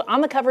 years old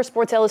on the cover of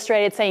Sports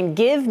Illustrated saying,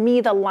 give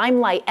me the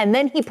limelight, and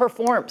then he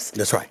performs.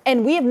 That's right.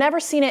 And we have never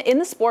seen it in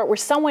the sport where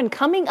someone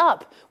coming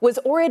up was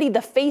already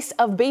the face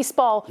of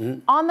baseball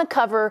on the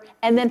cover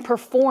and then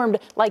performed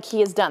like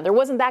he has done. There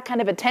wasn't that kind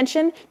of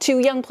attention to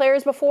young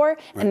players before,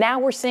 and now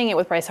we're seeing it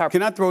with Bryce Harper.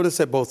 Can I throw this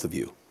at both of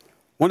you?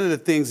 One of the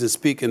things in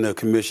speaking to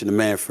Commissioner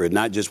Manfred,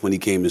 not just when he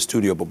came in the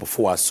studio, but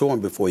before I saw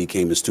him before he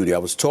came in the studio, I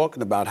was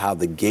talking about how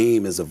the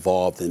game has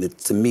evolved, and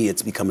to me,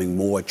 it's becoming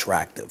more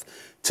attractive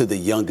to the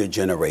younger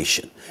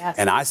generation. Yes.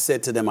 And I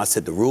said to them,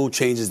 the rule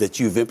changes that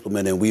you've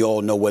implemented, and we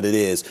all know what it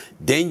is,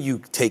 then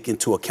you take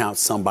into account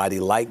somebody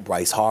like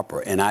Bryce Harper.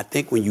 And I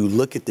think when you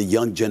look at the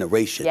young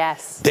generation,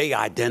 they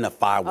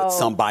identify with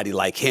somebody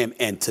like him.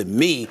 And to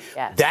me,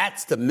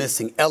 that's the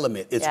missing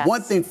element. It's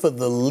one thing for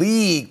the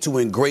league to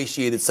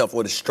ingratiate itself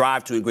or to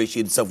strive to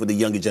ingratiate itself with the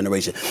younger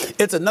generation.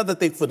 It's another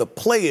thing for the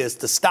players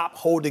to stop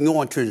holding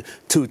on to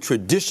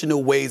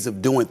traditional ways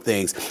of doing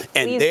things.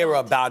 And they're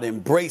about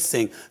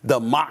embracing the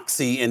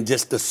moxie and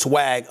just the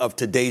swag of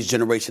today's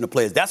generation of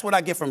players. That's what I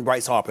get from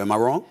Bryce Harper. Am I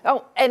wrong?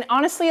 Oh, and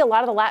honestly, a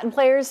lot of the Latin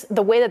players,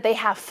 the way that they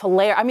have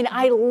flair. I mean,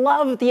 I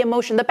love the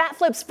emotion. The bat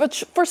flips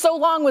for so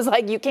long was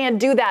like, you can't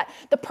do that.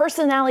 The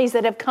personalities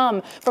that have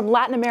come from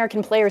Latin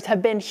American players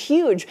have been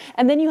huge.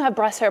 And then you have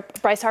Bryce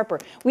Harper.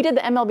 We did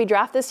the MLB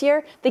draft this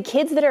year. The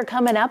kids that are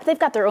coming up, they've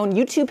got their own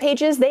YouTube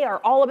pages. They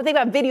are all of it. They've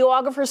got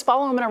videographers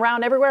following them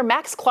around everywhere.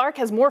 Max Clark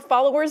has more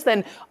followers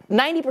than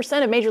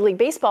 90% of Major League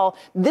Baseball.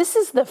 This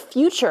is the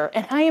future,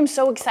 and I am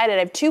so excited. I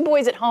have two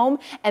boys at home,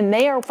 and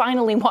they are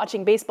finally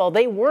watching baseball.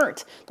 They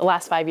weren't the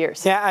last 5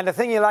 years. Yeah, and the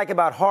thing you like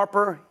about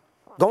Harper,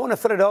 going to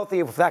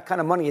Philadelphia with that kind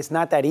of money is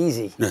not that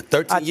easy.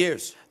 13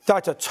 years.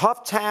 It's a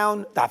tough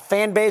town. That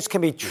fan base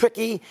can be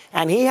tricky,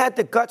 and he had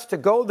the guts to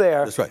go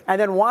there. That's right.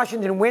 And then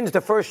Washington wins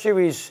the first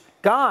series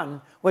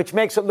gone, which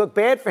makes it look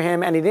bad for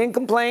him, and he didn't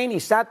complain. He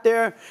sat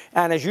there,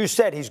 and as you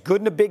said, he's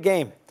good in the big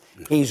game.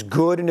 He's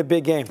good in the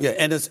big game. Yeah,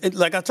 and it's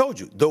like I told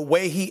you, the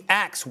way he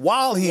acts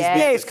while he's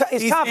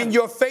he's in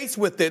your face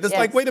with it. It's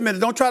like, wait a minute,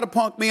 don't try to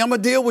punk me. I'm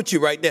going to deal with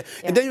you right there.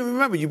 Yeah. And then you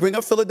remember, you bring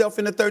up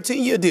Philadelphia in the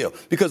 13-year deal.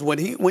 Because when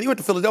he went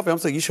to Philadelphia, I'm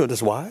saying, you sure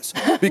this wise?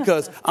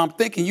 Because I'm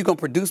thinking you're going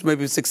to produce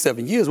maybe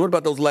 6-7 years. What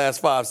about those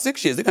last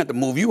 5-6 years? They're going to have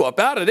to move you up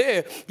out of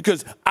there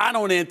because I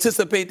don't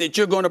anticipate that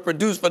you're going to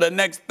produce for the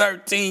next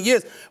 13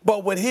 years.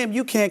 But with him,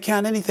 you can't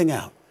count anything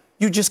out.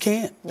 You just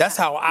can't. That's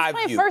how I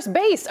view. Playing first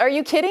base. Are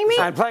you kidding me?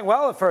 I'm playing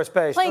well at first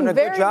base. Playing doing a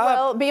very good job.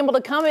 well, being able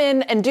to come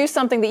in and do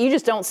something that you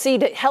just don't see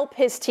to help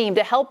his team,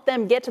 to help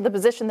them get to the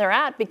position they're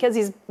at because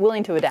he's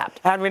willing to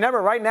adapt. And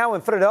remember, right now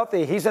in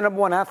Philadelphia, he's the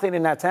number one athlete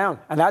in that town.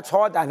 And that's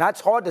hard. And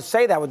that's hard to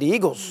say that with the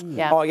Eagles.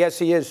 Yeah. Oh, yes,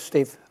 he is,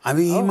 Steve. I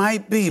mean, he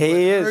might be.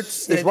 He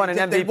is. He's won an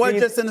MVP. They won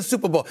just in the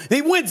Super Bowl.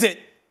 He wins it.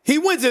 He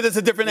wins it as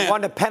a different answer. He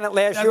won the pennant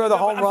last year, the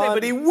home run.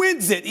 But he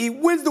wins it. He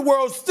wins the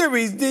World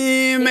Series.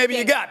 Maybe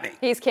you got me.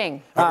 He's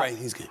king. All right,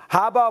 he's king.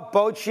 How about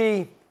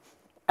Bochy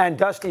and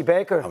Dusty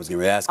Baker? I was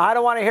going to ask. I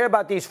don't want to hear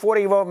about these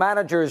 40-year-old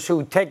managers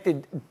who take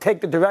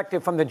the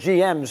directive from the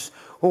GMs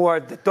who are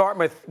the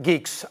Dartmouth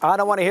geeks. I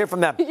don't want to hear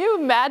from them. Can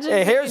you imagine?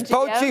 Here's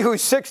Bochy,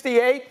 who's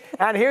 68,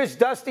 and here's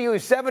Dusty,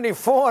 who's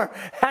 74.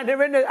 And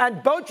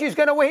Bochy's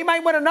going to win. He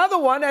might win another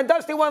one, and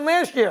Dusty won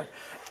last year.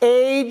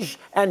 Age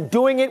and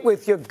doing it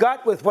with your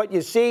gut, with what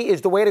you see,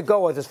 is the way to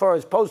go as far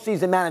as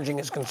postseason managing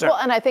is concerned. Well,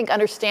 and I think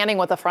understanding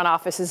what the front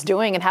office is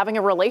doing and having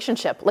a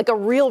relationship, like a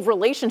real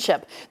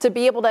relationship, to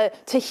be able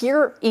to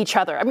hear each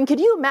other. I mean,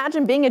 could you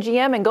imagine being a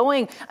GM and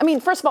going, I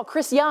mean, first of all,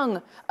 Chris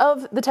Young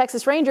of the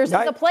Texas Rangers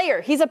is a player.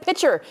 He's a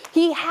pitcher.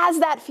 He has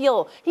that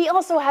feel. He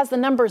also has the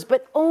numbers.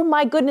 But, oh,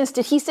 my goodness,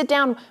 did he sit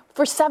down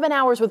for 7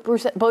 hours with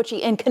Bruce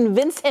Bochy and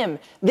convince him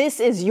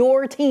this is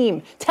your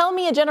team? Tell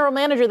me a general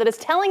manager that is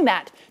telling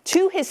that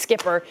to his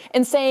skipper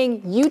and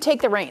saying, you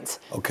take the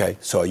reins. Okay,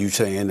 so are you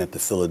saying that the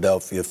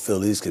Philadelphia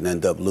Phillies can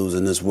end up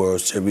losing this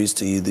World Series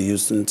to either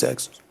Houston and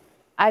Texas?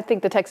 I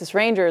think the Texas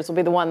Rangers will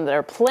be the one that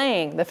are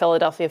playing the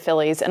Philadelphia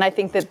Phillies, and I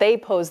think that they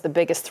pose the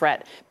biggest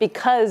threat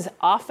because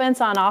offense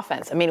on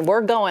offense. I mean,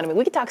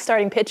 we could talk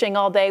starting pitching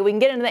all day. We can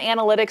get into the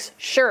analytics,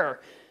 sure.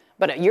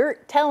 But you're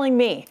telling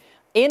me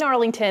in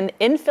Arlington,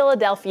 in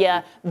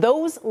Philadelphia,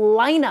 those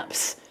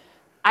lineups,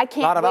 I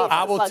can't wait.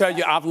 I will tell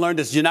you, I've learned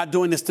this. You're not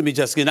doing this to me,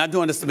 Jessica. You're not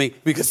doing this to me.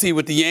 Because, see,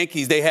 with the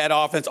Yankees, they had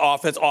offense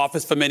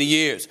for many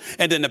years.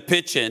 And then the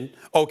pitching,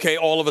 okay,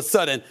 all of a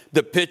sudden,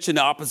 the pitching,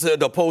 the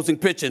opposing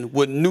pitching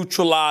would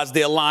neutralize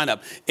their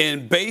lineup.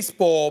 In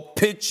baseball,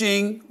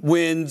 pitching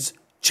wins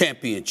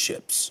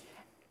championships.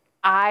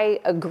 I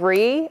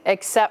agree,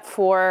 except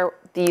for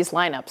these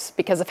lineups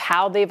because of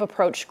how they've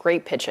approached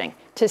great pitching,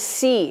 to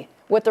see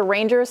what the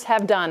Rangers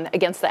have done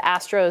against the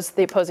Astros,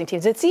 the opposing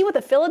teams, to see what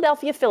the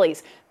Philadelphia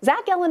Phillies,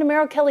 Zach Gallen and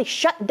Merrill Kelly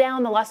shut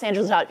down the Los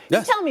Angeles Dodgers.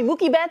 Yes. You're telling me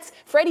Mookie Betts,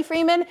 Freddie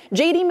Freeman,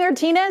 JD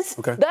Martinez,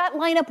 that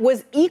lineup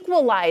was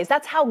equalized.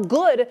 That's how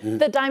good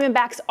the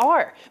Diamondbacks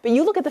are. But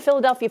you look at the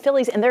Philadelphia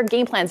Phillies and their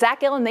game plan. Zach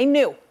Gallen, they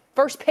knew.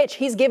 First pitch,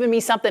 he's giving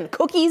me something.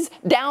 Cookies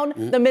down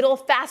the middle,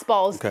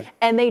 fastballs,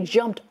 and they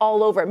jumped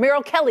all over it.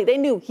 Merrill Kelly, they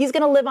knew he's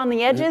going to live on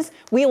the edges.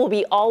 We will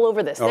be all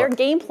over this. Their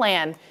game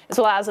plan is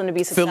what allows them to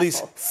be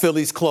successful.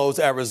 Phillies close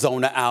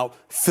Arizona out.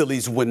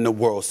 Phillies win the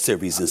World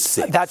Series in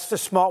 6. That's the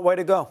smart way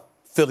to go.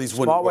 Phillies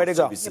win the World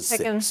Series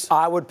in 6.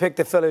 I would pick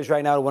the Phillies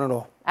right now to win it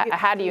all.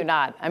 How do you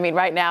not? I mean,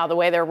 right now, the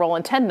way they're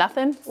rolling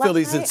 10-0.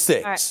 Phillies in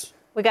 6. All right.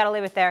 We got to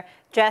leave it there.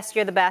 Jess,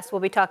 you're the best. We'll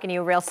be talking to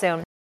you real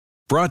soon.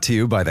 Brought to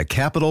you by the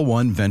Capital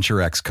One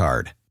Venture X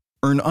card.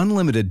 Earn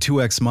unlimited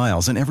 2x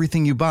miles in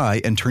everything you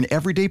buy and turn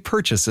everyday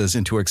purchases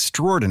into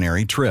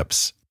extraordinary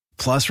trips.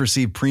 Plus,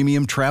 receive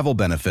premium travel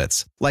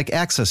benefits like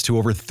access to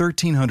over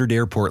 1,300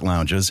 airport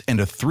lounges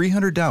and a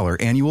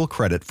 $300 annual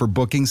credit for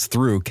bookings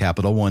through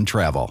Capital One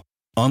Travel.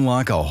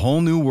 Unlock a whole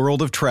new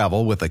world of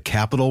travel with the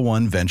Capital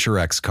One Venture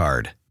X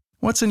card.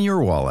 What's in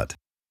your wallet?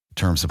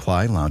 Terms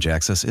apply. Lounge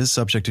access is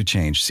subject to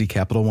change. See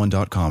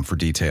CapitalOne.com for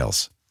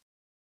details.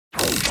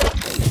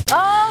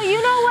 Oh,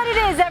 you know what it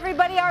is,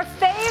 everybody. Our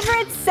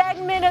favorite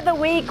segment of the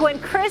week when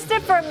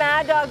Christopher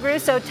Mad Dog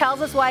Russo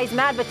tells us why he's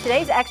mad. But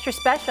today's extra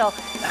special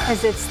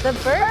because it's the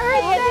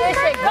birthday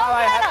edition.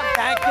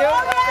 Thank you.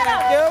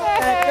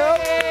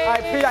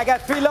 I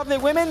got 3 lovely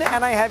women,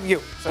 and I have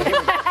you. So here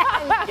we go.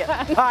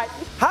 All right.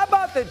 How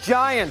about the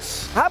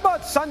Giants? How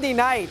about Sunday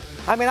night?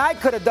 I mean, I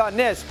could have done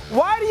this.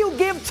 Why do you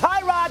give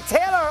Tyrod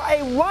Taylor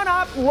a run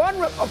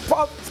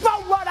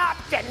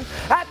option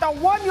at the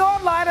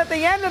 1-yard line at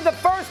the end of the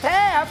first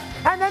half,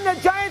 and then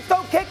the Giants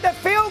don't kick the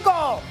field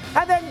goal?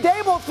 And then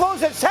Dable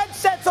throws his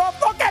headsets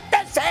off. Look at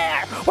this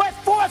here. With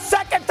 4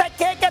 seconds, they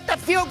can't get the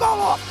field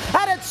goal off.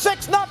 And it's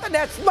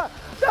 6-0.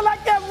 They're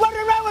like they're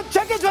running around with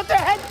chickens with their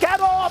head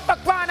cut off for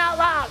crying out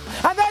loud.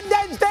 And then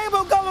there's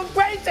Dable going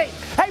crazy.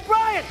 Hey,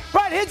 Brian,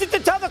 here's what you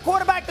tell the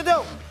quarterback to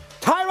do.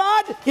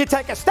 Tyrod, you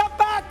take a step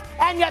back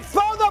and you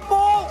throw the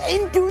ball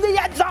into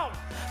the end zone.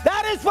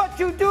 That is what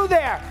you do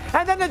there.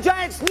 And then the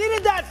Giants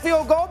needed that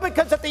field goal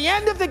because at the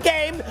end of the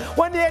game,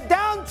 when they're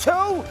down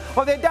 2,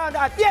 or they're down,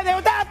 they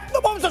were down,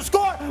 what was the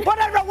score?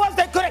 Whatever it was,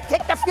 they could have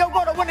kicked the field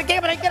goal to win the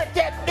game, and they didn't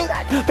get to do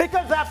that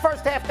because of that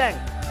first half thing.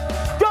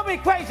 Don't be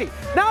crazy.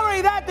 Not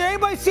only that, did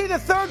anybody see the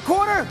third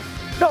quarter?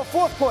 No,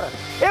 fourth quarter.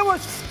 It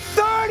was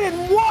 3rd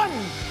and 1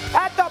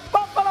 at the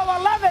Buffalo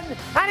 11,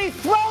 and he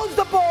throws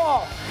the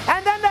ball.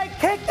 And then they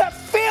kick the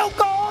field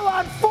goal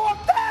on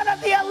 4th down at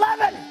the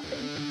 11.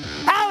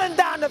 Allen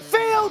down the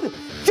field.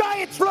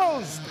 Giants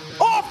lose.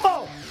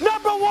 Awful.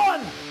 Number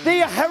 1,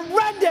 the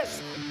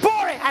horrendous,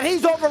 boring, and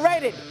he's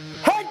overrated,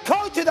 head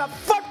coach of the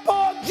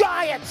football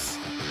Giants,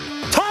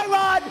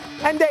 Tyrod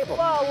and Dable.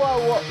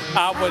 Whoa.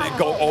 I wouldn't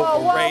go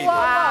overrated.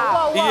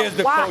 He is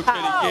the coach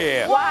of the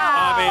year.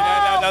 I mean,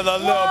 that's a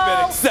little bit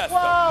excessive.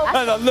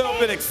 That's a little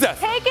bit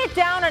excessive. Take it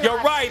down.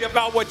 You're right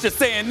about what you're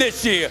saying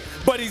this year,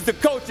 but he's the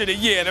coach of the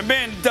year. The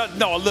man does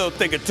know a little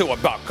thing or two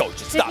about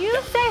coaching. Stop Did you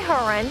that. say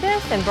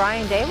horrendous and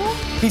Brian Dable?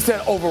 He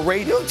said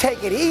overrated. You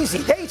take it easy.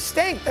 They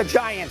stink, the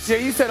Giants. Yeah,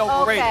 you said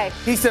overrated. Okay.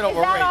 He said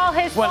overrated. Is that all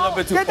his Went a fault?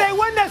 little bit too Did far. they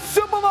win the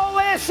Super Bowl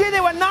last year?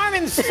 They were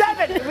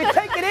 9-7. We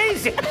take it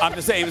easy. I'm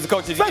just saying he was the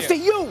coach of the year.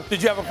 Especially you.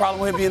 Did you have a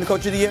problem with him being the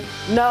coach of the year?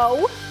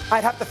 No.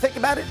 I'd have to think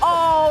about it.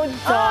 Oh,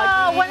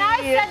 Dougie. When I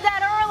said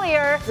that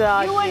earlier,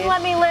 you wouldn't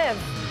let me live.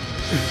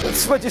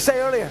 That's what you say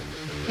earlier.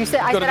 You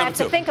said I Go to said I number have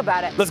to 2. think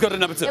about it. Let's go to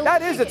number 2.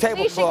 That is a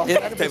tablecloth.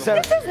 Yeah, it's a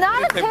tablecloth. This is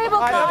not a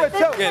tablecloth. Number This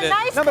two. is It a is.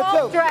 nice Number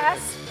gold 2.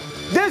 dress.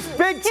 This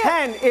Big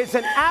Ten is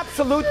an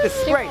absolute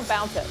disgrace.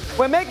 bounce it.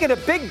 We're making a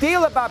big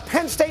deal about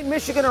Penn State,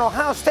 Michigan, and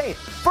Ohio State.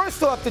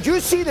 First off, did you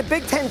see the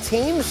Big Ten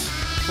teams?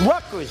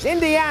 Rutgers,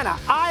 Indiana,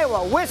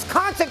 Iowa,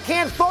 Wisconsin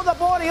can't throw the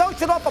ball in the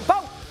ocean off a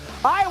boat.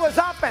 Iowa's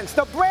offense,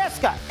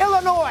 Nebraska,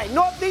 Illinois,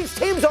 Northeast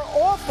teams are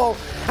awful.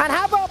 And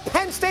how about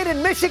Penn State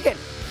and Michigan?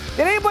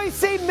 Did anybody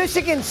see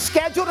Michigan's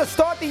schedule to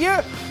start the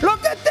year?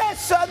 Look at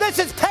this. This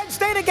is Penn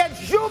State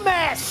against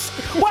UMass.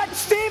 What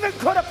Steven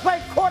could have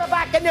played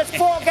quarterback in this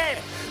ball game.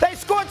 They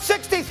scored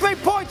 63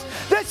 points.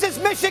 This is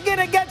Michigan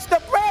against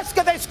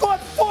Nebraska. They scored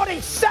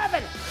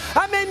 47.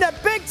 I mean, the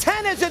Big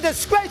Ten is a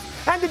disgrace.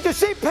 And did you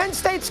see Penn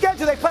State's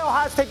schedule? They play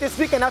Ohio State this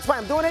week, and that's why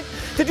I'm doing it.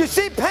 Did you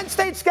see Penn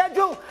State's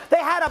schedule? They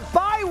had a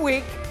bye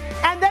week,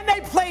 and then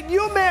they played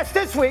UMass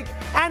this week.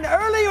 And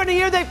earlier in the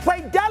year, they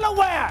played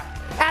Delaware.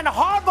 And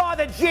Harbaugh,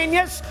 the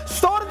genius,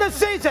 started the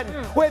season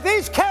with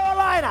East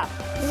Carolina,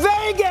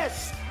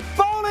 Vegas,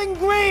 Bowling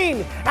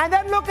Green, and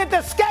then look at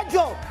the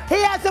schedule.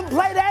 He hasn't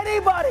played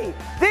anybody.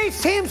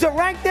 These teams are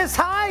ranked this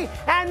high,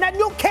 and the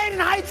New Canaan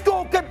High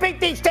School could beat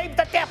these teams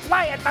that they're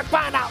playing, for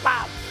crying out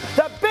loud.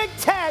 The Big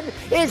Ten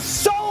is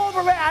so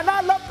overrated, and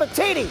I love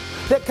Patini,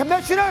 the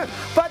commissioner,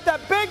 but the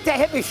Big Ten,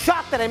 he'd be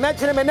shocked that I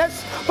mentioned him in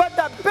this, but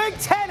the Big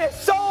Ten is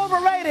so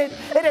overrated,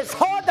 it is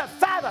hard to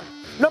fathom.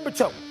 Number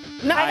 2.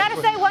 No, I got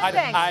to say one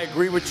thing. I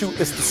agree with you.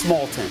 It's the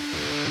small tent.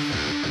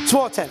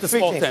 Small tent. The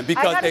small tent,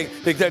 because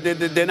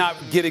they're not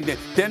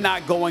they're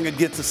not going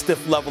against a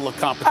stiff level of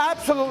competition.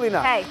 Absolutely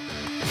not. Hey,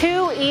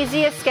 2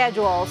 easiest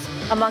schedules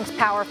amongst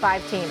Power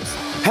 5 teams.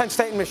 Penn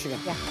State and Michigan.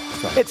 Yeah.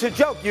 It's a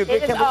joke. It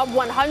is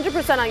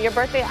 100% on your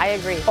birthday. I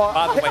agree.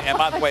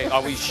 By the way,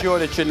 are we sure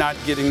that you're not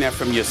getting that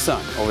from your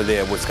son over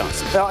there in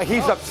Wisconsin? No,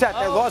 he's upset.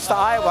 They lost to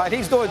Iowa, and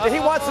he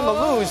wants them to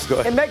lose.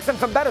 It makes him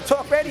from Better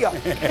Talk Radio.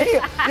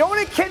 The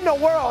only kid in the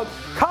world,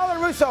 Colin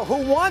Russo,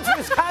 who wants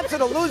Wisconsin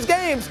to lose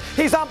games,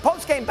 he's on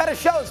post-game Better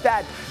Shows,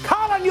 Dad.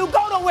 Colin, you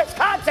go to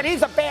Wisconsin.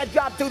 He's a bad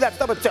job, too. That's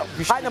number 2.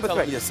 You shouldn't number tell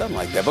 3. your son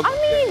like that. But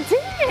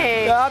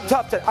dang. I'm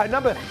tough.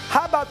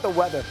 How about the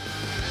weather?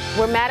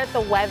 We're mad at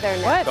the weather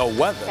now. The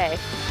weather. Okay.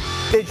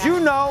 Did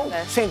you know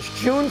since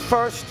June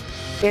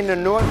 1st in the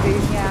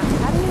Northeast,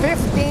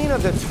 15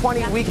 of the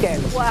 20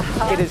 weekends,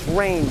 it has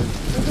rained.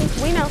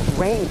 We know.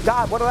 Rain.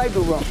 God, what did I do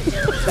wrong?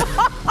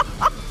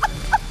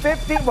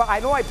 15. Well,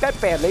 I know I bet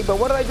badly, but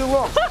what did I do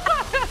wrong?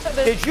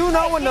 Did you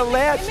know in the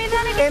last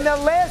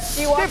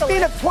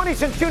 15 of 20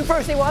 since June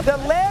 1st, the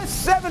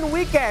last 7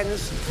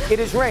 weekends, it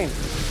has rained.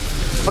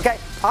 Okay,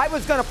 I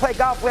was going to play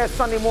golf last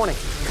Sunday morning.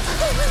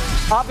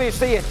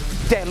 Obviously, it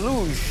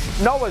deluge.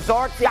 Noah's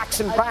Ark,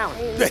 Jackson Brown.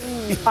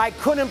 I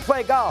couldn't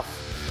play golf,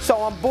 so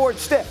I'm bored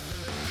stiff.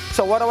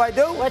 So what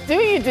do? What do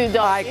you do,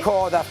 Donkey? I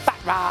call the fat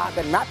rod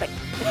and wrap it.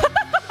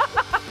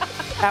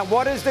 And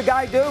what does the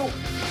guy do?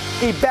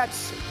 He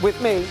bets with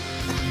me.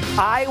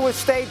 Iowa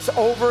State's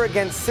over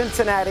against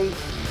Cincinnati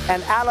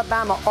and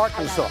Alabama,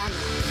 Arkansas.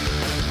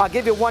 I'll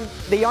give you one.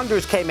 The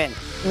unders came in,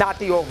 not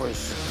the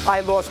overs.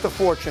 I lost a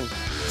fortune.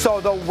 So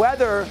the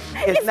weather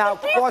is now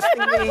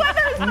costing me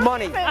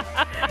money.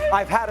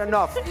 I've had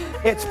enough.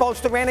 It's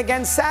supposed to rain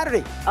again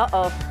Saturday.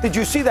 Uh-oh. Did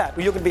you see that?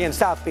 Well, you're going to be in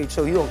South Beach,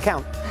 so you don't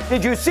count.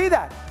 Did you see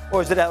that?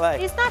 Or is it L.A.?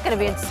 He's not going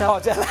to be in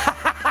South Beach.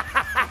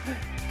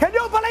 Can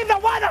you believe the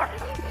weather?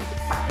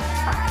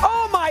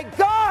 Oh, my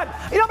God.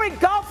 You know how many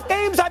golf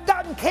games I've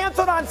gotten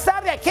canceled on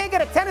Saturday? I can't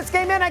get a tennis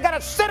game in. I got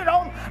to sit at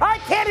home. I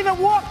can't even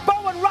walk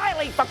Bowen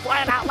Riley for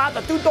crying out loud,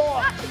 the 2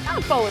 doors.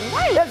 Not Bowen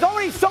Riley. There's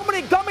only so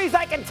many gummies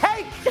I can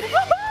take.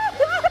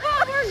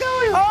 We're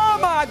going. Oh,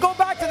 my. Go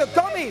back to the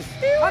gummies.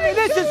 I mean,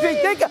 this is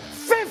ridiculous.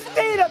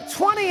 15 of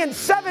 20 and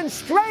 7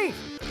 straight.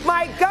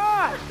 My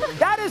God.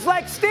 That is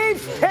like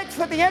Steve's picks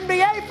for the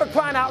NBA for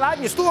crying out loud.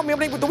 And you still want me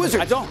to with the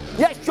Wizards. I don't.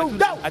 Yes, you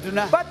do. I do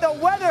not. But the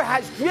weather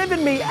has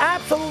driven me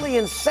absolutely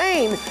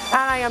insane, and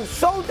I am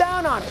so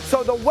down on it.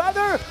 So the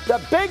weather,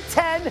 the Big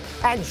Ten,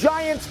 and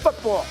Giants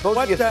football. Those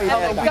What are your the three hell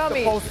headlines. are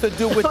we supposed to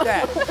do with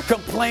that?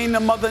 Complain to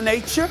Mother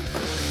Nature?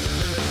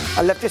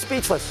 I left you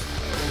speechless.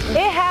 It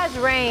has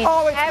rained.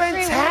 Oh, it's every been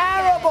weekend.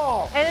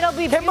 terrible. And it'll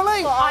be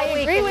Kimberly, beautiful all I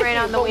week agree and with rain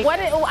you, on the but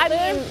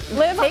weekend.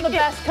 Live on the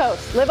best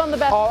coast. Live on the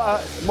best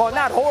coast. Well,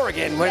 not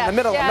Oregon. We're in the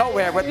middle of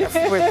nowhere with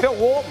Bill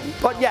Walton.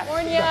 But yes.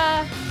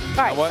 California.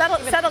 All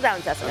right, settle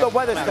down, Jessica. The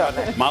weather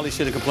stuff. Molly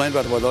shouldn't complain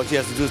about the weather. All she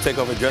has to do is take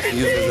off her dress and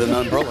use it as an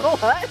umbrella.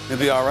 What? It'll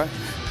be all right.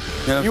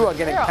 You know? You are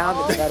getting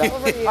pounded.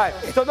 over you. All right,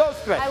 so those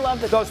three. I love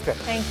those three.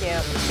 Thank you.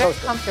 Very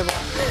comfortable.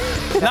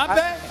 Not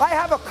bad. I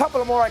have a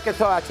couple more I can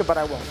throw at you, but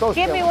I won't. Those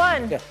Give three. me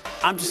one. Yeah.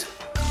 I'm just.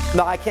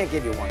 No, I can't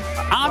give you one.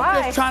 I'm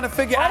Why? just trying to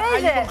figure What out how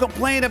is you it? can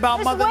complain about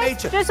Just Mother whisper-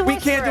 Nature. just We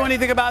can't whisper do it.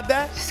 anything about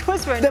that. Just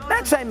whisper. The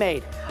bets I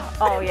made.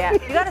 Oh, yeah. You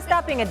got to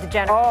stop being a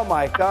degenerate. Oh,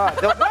 my God.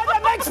 The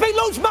weather makes me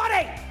lose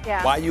money.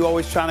 Yeah. Why are you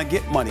always trying to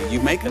get money?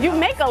 You make it. You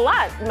make a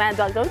lot, Mad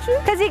Dog, don't you?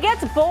 Because he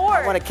gets bored.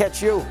 I want to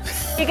catch you.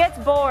 He gets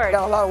bored.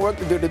 Got a lot of work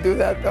to do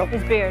that, though.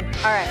 His beard.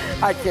 All right.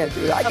 I can't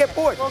do that. I get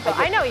bored. We'll go.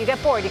 I know you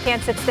get bored. You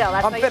can't sit still.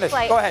 That's I'm why you finished.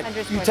 play Go ahead.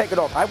 100 You points. take it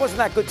over. I wasn't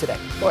that good today.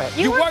 Go ahead.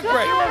 You work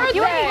great.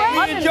 You ain't We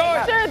great.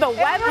 enjoyed it. The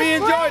weather. We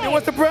enjoyed it.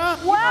 What's the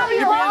problem? Wow, You're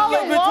being a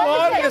little bit too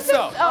hard on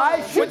yourself.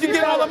 What you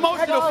getting all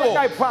emotional Next week,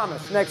 I for?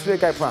 promise. Next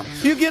week, I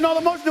promise. You getting all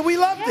emotional? We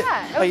loved it.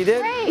 Yeah. Oh, you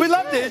did? Great. We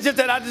loved it. It's just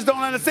that I just don't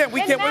understand.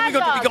 We And can't. What Mad we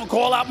gonna do? Dog. We gonna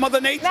call out Mother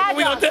Nature? Mad What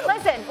we gonna do? Dog,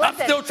 listen. I'm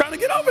still trying to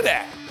get over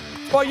that.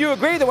 Well, you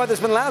agree the weather's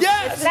been lousy?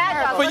 Yes.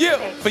 Mad Dog, For you. listen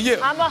to me. For you.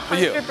 I'm For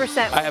you.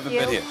 100% I haven't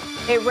with been you.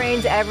 here. It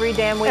rains every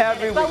damn week.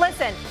 Every But week.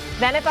 listen,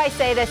 then if I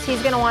say this, he's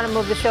going to want to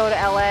move the show to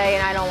L.A.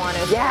 and I don't want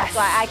to. Yes. So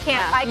I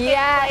can't play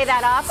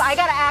that up. I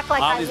got to act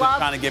like Molly's I love. been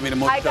trying to get me to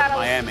move to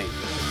Miami.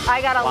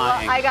 I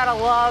gotta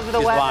love the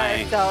She's weather.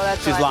 lying. So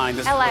that's She's why. lying.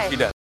 This is LA. what she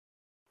does.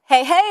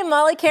 Hey,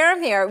 Molly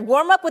Karam here.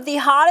 Warm up with the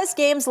hottest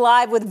games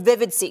live with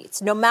Vivid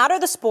Seats. No matter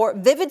the sport,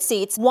 Vivid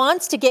Seats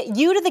wants to get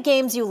you to the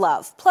games you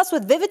love. Plus,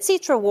 with Vivid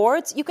Seats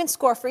rewards, you can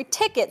score free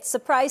tickets,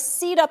 surprise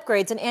seat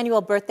upgrades, an annual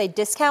birthday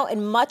discount,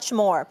 and much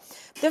more.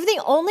 They're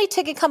the only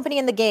ticket company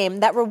in the game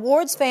that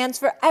rewards fans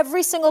for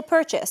every single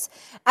purchase.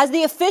 As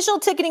the official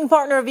ticketing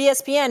partner of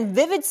ESPN,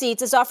 Vivid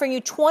Seats is offering you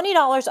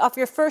 $20 off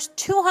your first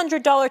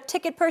 $200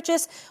 ticket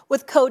purchase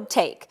with code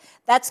TAKE.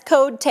 That's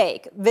code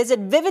TAKE.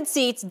 Visit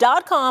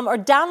vividseats.com or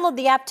download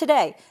the app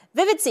today.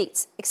 Vivid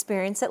Seats.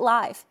 Experience it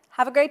live.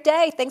 Have a great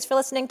day. Thanks for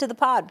listening to the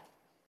pod.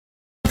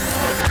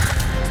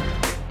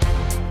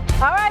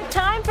 All right,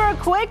 time for a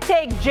quick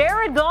take.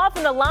 Jared Goff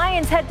and the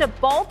Lions head to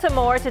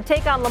Baltimore to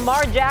take on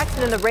Lamar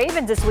Jackson and the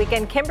Ravens this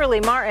weekend. Kimberly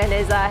Martin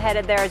is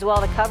headed there as well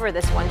to cover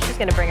this one. She's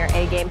going to bring her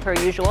A game per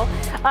usual.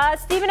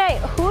 Stephen A.,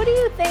 who do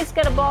you think is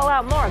going to ball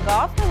out more,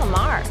 Goff or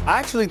Lamar? I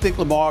actually think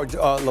Lamar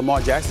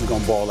Jackson's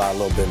going to ball out a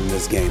little bit in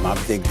this game. I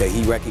think that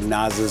he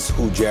recognizes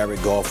who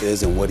Jared Goff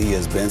is and what he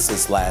has been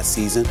since last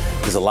season.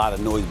 There's a lot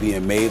of noise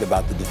being made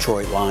about the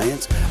Detroit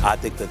Lions. I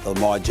think that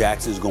Lamar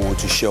Jackson is going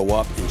to show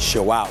up and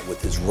show out with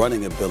his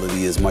running ability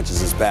as much as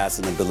his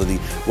passing ability.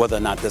 Whether or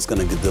not that's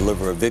going to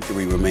deliver a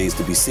victory remains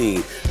to be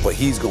seen, but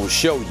he's going to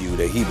show you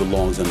that he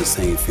belongs on the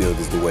same field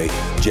as the way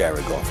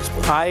Jared Goff is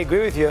playing. I agree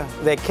with you.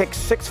 They kicked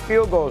 6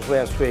 field goals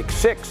last week,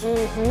 6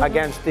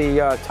 against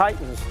the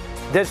Titans.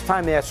 This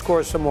time they have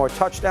scored some more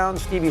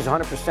touchdowns. Stevie's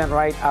 100%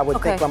 right. I would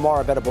think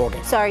Lamar a better ball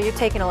game. Sorry, you're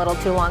taking a little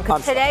too long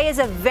because today is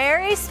a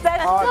very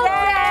special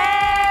day.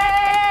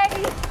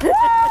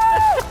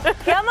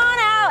 Come on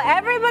out.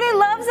 Everybody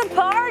loves a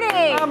party.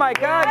 Oh, my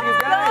God, you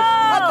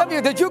guys. How come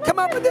you? Did you come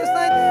up with this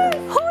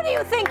thing? Who do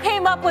you think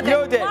came up with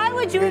You it? did. Why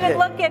would you You even did.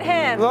 look at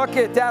him? Look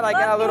at that. I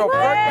got a little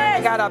birthday.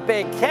 I got a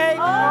big cake.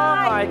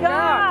 Oh, my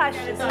gosh.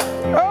 Oh,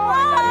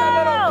 I got a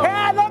little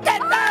cat. Look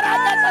at that. I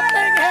got the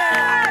thing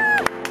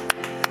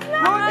here.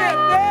 Look at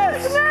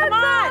this. Come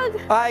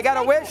on. I got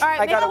a wish. All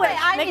right, I got a wish.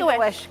 I need a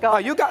wish. Go. Oh,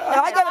 you got.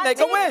 I got to make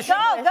a wish.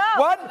 Go,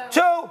 go. 1,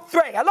 2,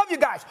 3. I love you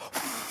guys.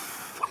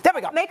 There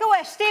we go. Make a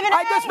wish, Stephen.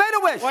 I just made a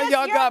wish. Why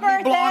y'all your got me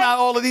birthday. blowing out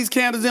all of these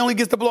candles? They only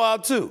gets to blow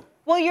out 2.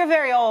 Well, you're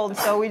very old,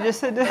 so we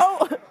just had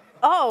to.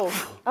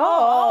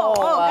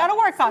 Gotta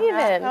work on that.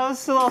 Steven. That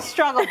was a little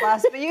struggle,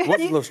 boss. But you,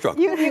 What's a little struggle?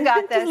 You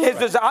got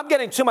this. I'm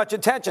getting too much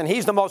attention.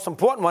 He's the most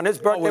important one. His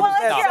birthday well, was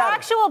Well, it's your Saturday.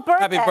 actual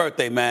birthday. Happy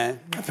birthday, man.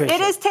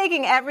 It is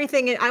taking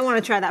everything. I want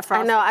to try that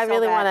frosting. I know, I so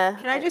really bad. wanna-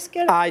 Can I just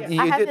get it?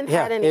 You haven't did,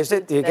 had any Is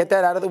it? food You today. get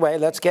that out of the way.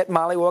 Let's get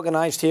Molly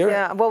organized here.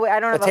 Yeah, well,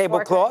 I don't have the a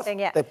fork or tablecloth, anything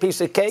yet. the piece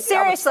of cake.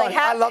 Seriously,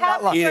 I love that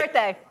happy lunch. Eat it.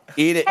 birthday.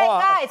 Eat it. Hey,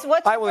 guys,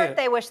 what's I your will eat it.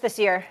 birthday wish this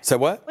year? Say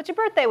what? What's your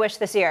birthday wish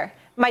this year?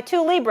 My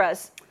 2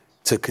 Libras.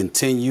 To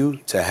continue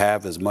to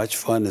have as much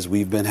fun as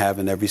we've been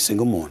having every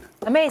single morning.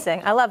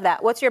 Amazing. I love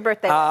that. What's your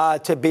birthday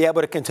wish? To be able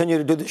to continue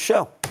to do the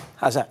show.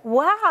 How's that?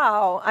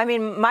 Wow. I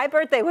mean, my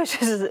birthday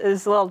wish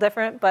is a little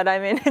different, but I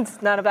mean,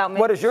 it's not about me.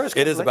 What is yours?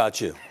 It is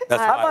about you.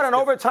 That's How why about it's an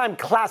different. overtime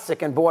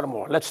classic in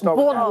Baltimore? Let's start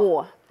with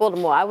that.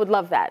 Baltimore. I would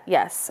love that.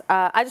 Yes.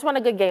 I just want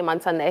a good game on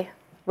Sunday.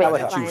 Why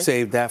Ravens did you Lions.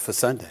 save that for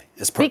Sunday?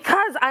 It's perfect.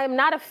 Because I'm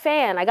not a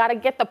fan. I got to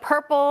get the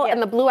purple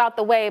and the blue out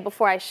the way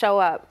before I show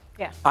up.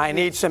 Yeah. I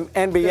need some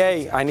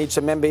NBA. I need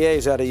some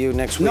NBAs out of you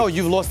next week. No,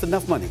 you've lost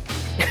enough money.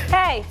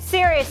 Hey,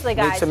 seriously,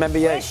 guys. some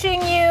NBA.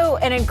 Wishing you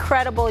an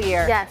incredible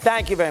year. Yes.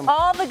 Thank you very much.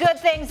 All the good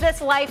things this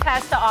life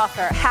has to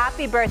offer.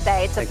 Happy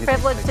birthday. It's a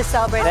privilege to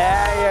celebrate.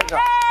 There you go.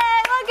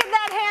 Hey, look at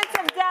that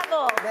handsome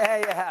devil. There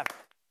you have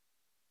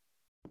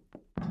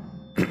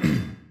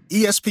it.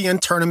 ESPN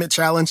Tournament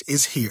Challenge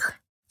is here.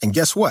 And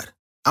guess what?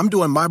 I'm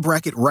doing my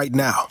bracket right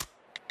now.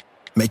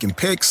 Making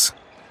picks,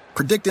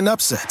 predicting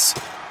upsets,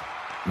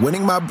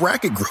 winning my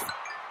bracket group,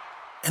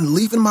 and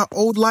leaving my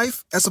old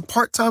life as a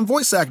part-time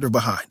voice actor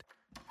behind.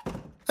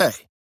 Hey,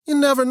 you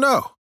never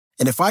know.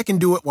 And if I can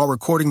do it while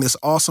recording this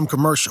awesome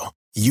commercial,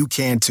 you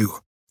can too.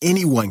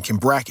 Anyone can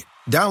bracket.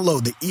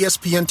 Download the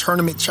ESPN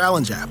Tournament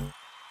Challenge app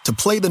to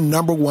play the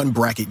 #1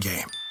 bracket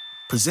game.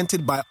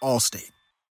 Presented by Allstate.